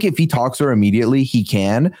 I think if he talks to her immediately, he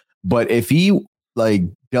can. But if he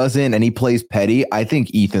doesn't and he plays petty, I think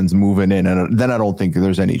Ethan's moving in. And then I don't think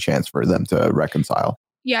there's any chance for them to reconcile.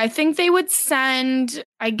 Yeah, I think they would send,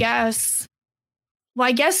 I guess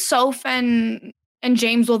Soph and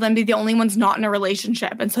James will then be the only ones not in a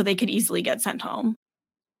relationship. And so they could easily get sent home.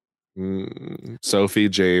 Sophie,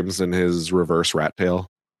 James, and his reverse rat tail.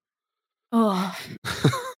 Oh,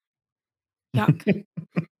 yuck.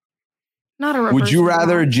 Not a reverse. Would you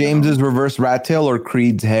rather rat James's tail. reverse rat tail or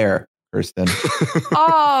Creed's hair, Kirsten?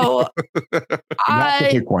 Oh, You have to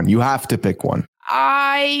pick one. You have to pick one.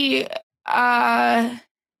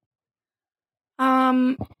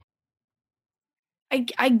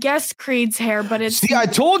 I guess Creed's hair, but it's. See, I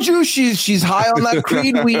told you she's high on that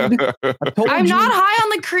Creed weed. I'm not high on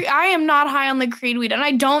the Creed. I am not high on the Creed weed, and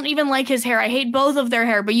I don't even like his hair. I hate both of their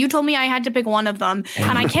hair, but you told me I had to pick one of them,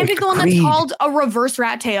 and I can't pick the one that's called a reverse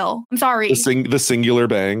rat tail. I'm sorry. The singular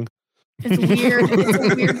bang. It's weird. It's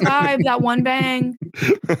a weird vibe. That one bang.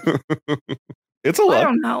 It's a lot. I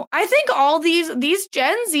don't know. I think all these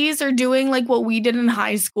Gen Zs are doing like what we did in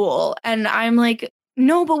high school, and I'm like,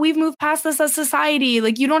 no, but we've moved past this as society.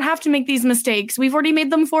 Like, you don't have to make these mistakes. We've already made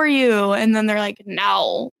them for you. And then they're like,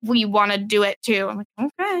 no, we want to do it too. I'm like,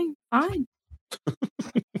 okay, fine.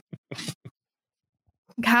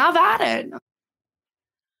 Have at it.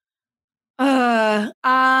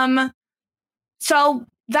 So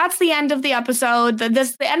that's the end of the episode.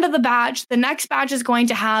 The end of the batch. The next batch is going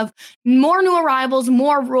to have more new arrivals,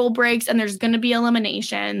 more rule breaks, and there's going to be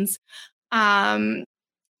eliminations.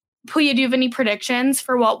 Puya, do you have any predictions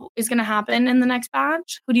for what is going to happen in the next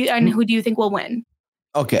batch? Who do you think will win?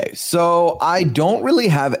 Okay, so I don't really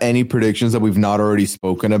have any predictions that we've not already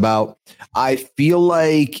spoken about. I feel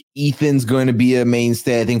like Ethan's going to be a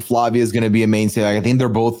mainstay. I think Flavia is going to be a mainstay. I think they're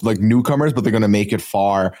both like newcomers, but they're going to make it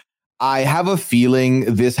far. I have a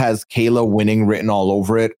feeling this has Kayla winning written all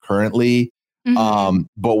over it currently. Mm-hmm.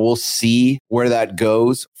 But we'll see where that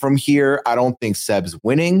goes from here. I don't think Seb's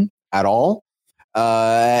winning at all.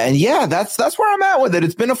 And yeah, that's where I'm at with it.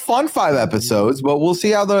 It's been a fun 5 episodes, but we'll see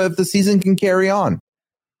how if the season can carry on.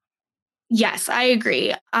 Yes, I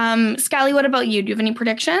agree. Scally, what about you? Do you have any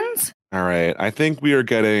predictions? All right. I think we are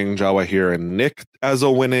getting Jawahir and Nick as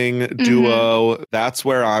a winning duo. That's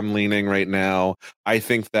where I'm leaning right now. I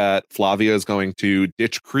think that Flavia is going to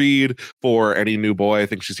ditch Creed for any new boy. I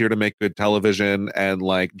think she's here to make good television, and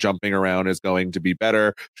like jumping around is going to be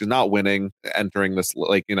better. She's not winning, entering this,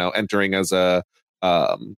 entering as a,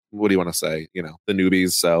 what do you want to say? The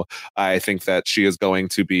newbies. So I think that she is going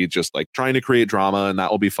to be just like trying to create drama, and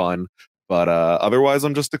that will be fun. But otherwise,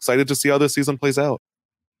 I'm just excited to see how this season plays out.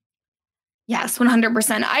 Yes,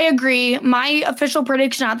 100%. I agree. My official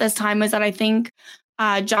prediction at this time is that I think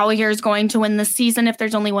Jawahir is going to win this season if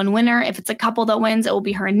there's only one winner. If it's a couple that wins, it will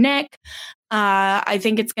be her and Nick. I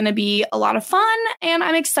think it's going to be a lot of fun, and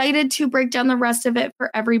I'm excited to break down the rest of it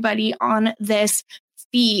for everybody on this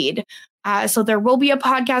feed. So there will be a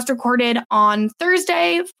podcast recorded on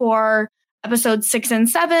Thursday for episodes 6 and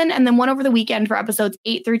 7, and then one over the weekend for episodes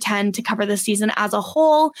 8 through 10 to cover the season as a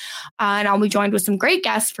whole. And I'll be joined with some great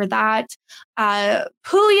guests for that.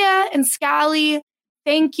 Puya and Scally,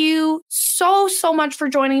 thank you so much for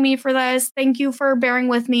joining me for this. Thank you for bearing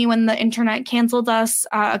with me when the internet canceled us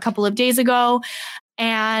a couple of days ago.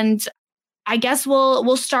 And I guess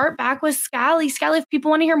we'll start back with Scally. Scally, if people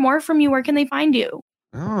want to hear more from you, where can they find you?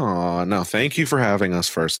 Oh, no, thank you for having us,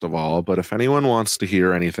 first of all. But if anyone wants to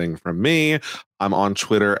hear anything from me, I'm on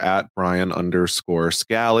Twitter at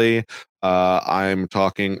Brian_Scally. I'm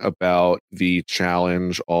talking about the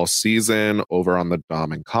challenge all season over on the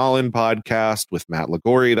Dom and Colin podcast with Matt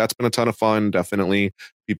Liguori. That's been a ton of fun. Definitely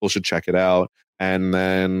people should check it out. And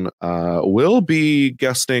then we'll be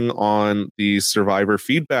guesting on the Survivor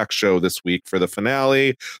feedback show this week for the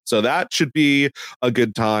finale. So that should be a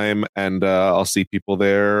good time. And I'll see people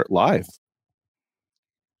there live.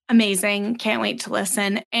 Amazing. Can't wait to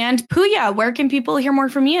listen. And Puya, where can people hear more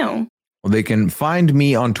from you? Well, they can find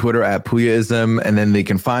me on Twitter at Puyaism, and then they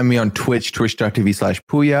can find me on Twitch,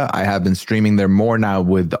 twitch.tv/Puya. I have been streaming there more now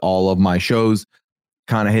with all of my shows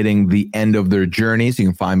kind of hitting the end of their journey. So you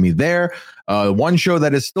can find me there. One show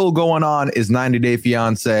that is still going on is 90 Day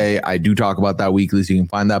Fiance. I do talk about that weekly. So you can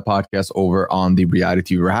find that podcast over on the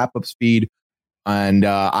Reality TV Wrap-Ups feed. And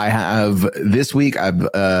I have this week, I've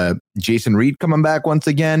Jason Reed coming back once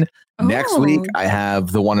again. Next week, I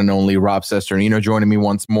have the one and only Rob Cesternino joining me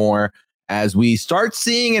once more as we start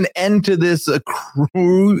seeing an end to this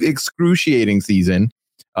excruciating season.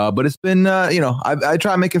 But it's been, I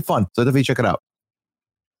try and make it fun. So definitely check it out.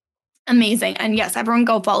 Amazing. And yes, everyone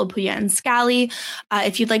go follow Puya and Scally.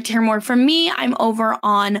 If you'd like to hear more from me, I'm over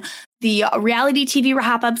on the Reality TV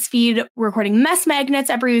Wrap-Ups feed, recording Mess Magnets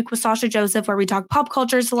every week with Sasha Joseph, where we talk pop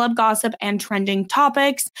culture, celeb gossip, and trending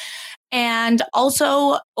topics. And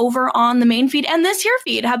also over on the main feed and this here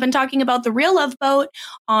feed, have been talking about The Real Love Boat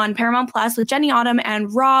on Paramount Plus with Jenny Autumn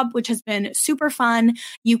and Rob, which has been super fun.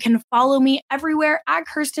 You can follow me everywhere at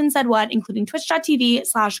Kirsten Said What, including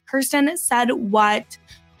twitch.tv/Kirsten Said What.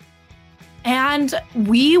 And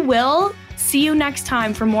we will see you next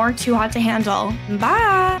time for more Too Hot to Handle.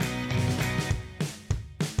 Bye.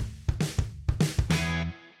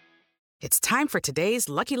 It's time for today's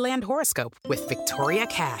Lucky Land horoscope with Victoria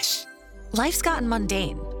Cash. Life's gotten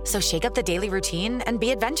mundane, so shake up the daily routine and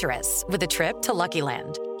be adventurous with a trip to Lucky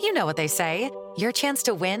Land. You know what they say. Your chance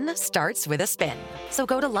to win starts with a spin. So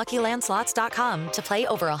go to LuckyLandSlots.com to play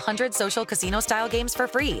over 100 social casino-style games for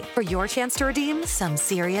free for your chance to redeem some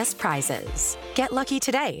serious prizes. Get lucky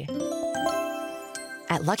today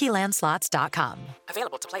at LuckyLandSlots.com.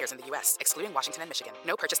 Available to players in the U.S., excluding Washington and Michigan.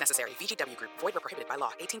 No purchase necessary. VGW Group. Void where prohibited by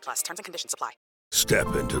law. 18 plus. Terms and conditions apply.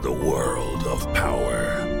 Step into the world of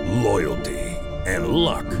power, loyalty, and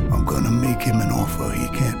luck. I'm gonna make him an offer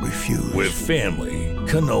he can't refuse. With family,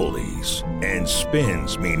 cannolis, and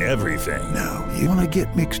spins mean everything. Now, you wanna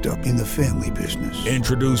get mixed up in the family business.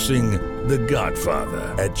 Introducing The Godfather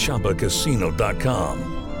at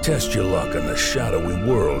ChumbaCasino.com. Test your luck in the shadowy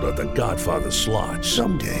world of The Godfather slot.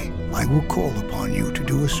 Someday, I will call upon you to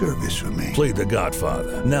do a service for me. Play The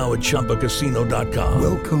Godfather, now at ChumbaCasino.com.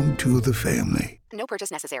 Welcome to the family. No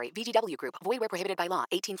purchase necessary. VGW Group. Void where prohibited by law.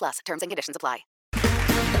 18 plus. Terms and conditions apply.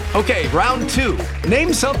 Okay, round two.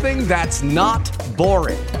 Name something that's not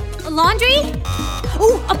boring. A laundry?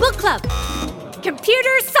 Ooh, a book club.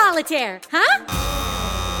 Computer solitaire, huh?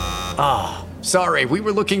 Ah, sorry, we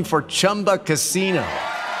were looking for Chumba Casino.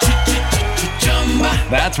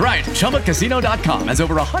 That's right. ChumbaCasino.com has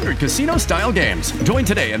over 100 casino-style games. Join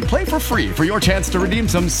today and play for free for your chance to redeem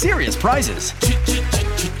some serious prizes.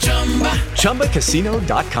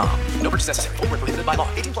 ChumbaCasino.com. No purchase necessary. Void where prohibited by law.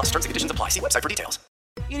 18 plus. Terms and conditions apply. See website for details.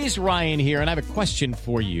 It is Ryan here, and I have a question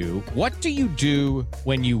for you. What do you do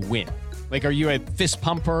when you win? Like, are you a fist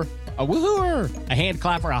pumper, a woohooer, a hand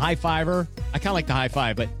clapper, a high fiver? I kind of like the high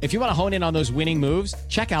five, but if you want to hone in on those winning moves,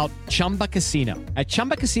 check out Chumba Casino. At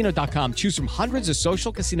ChumbaCasino.com, choose from hundreds of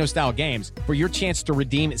social casino-style games for your chance to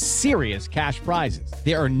redeem serious cash prizes.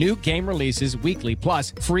 There are new game releases weekly,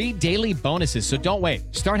 plus free daily bonuses. So don't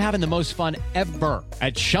wait. Start having the most fun ever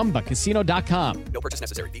at ChumbaCasino.com. No purchase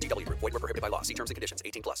necessary. VGW Group. Void where prohibited by law. See terms and conditions.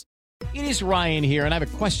 18 plus. It is Ryan here, and I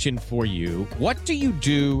have a question for you. What do you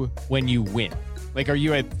do when you win? Like, are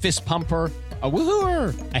you a fist pumper, a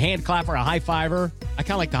woohooer, a hand clapper, a high fiver? I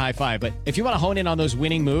kind of like the high five, but if you want to hone in on those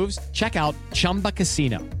winning moves, check out Chumba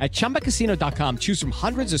Casino. At ChumbaCasino.com, choose from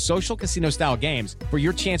hundreds of social casino-style games for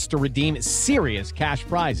your chance to redeem serious cash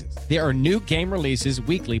prizes. There are new game releases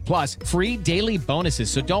weekly, plus free daily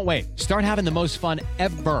bonuses. So don't wait. Start having the most fun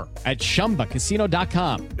ever at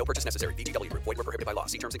ChumbaCasino.com. No purchase necessary. VGW Group. Void where prohibited by law.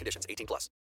 See terms and conditions. 18 plus.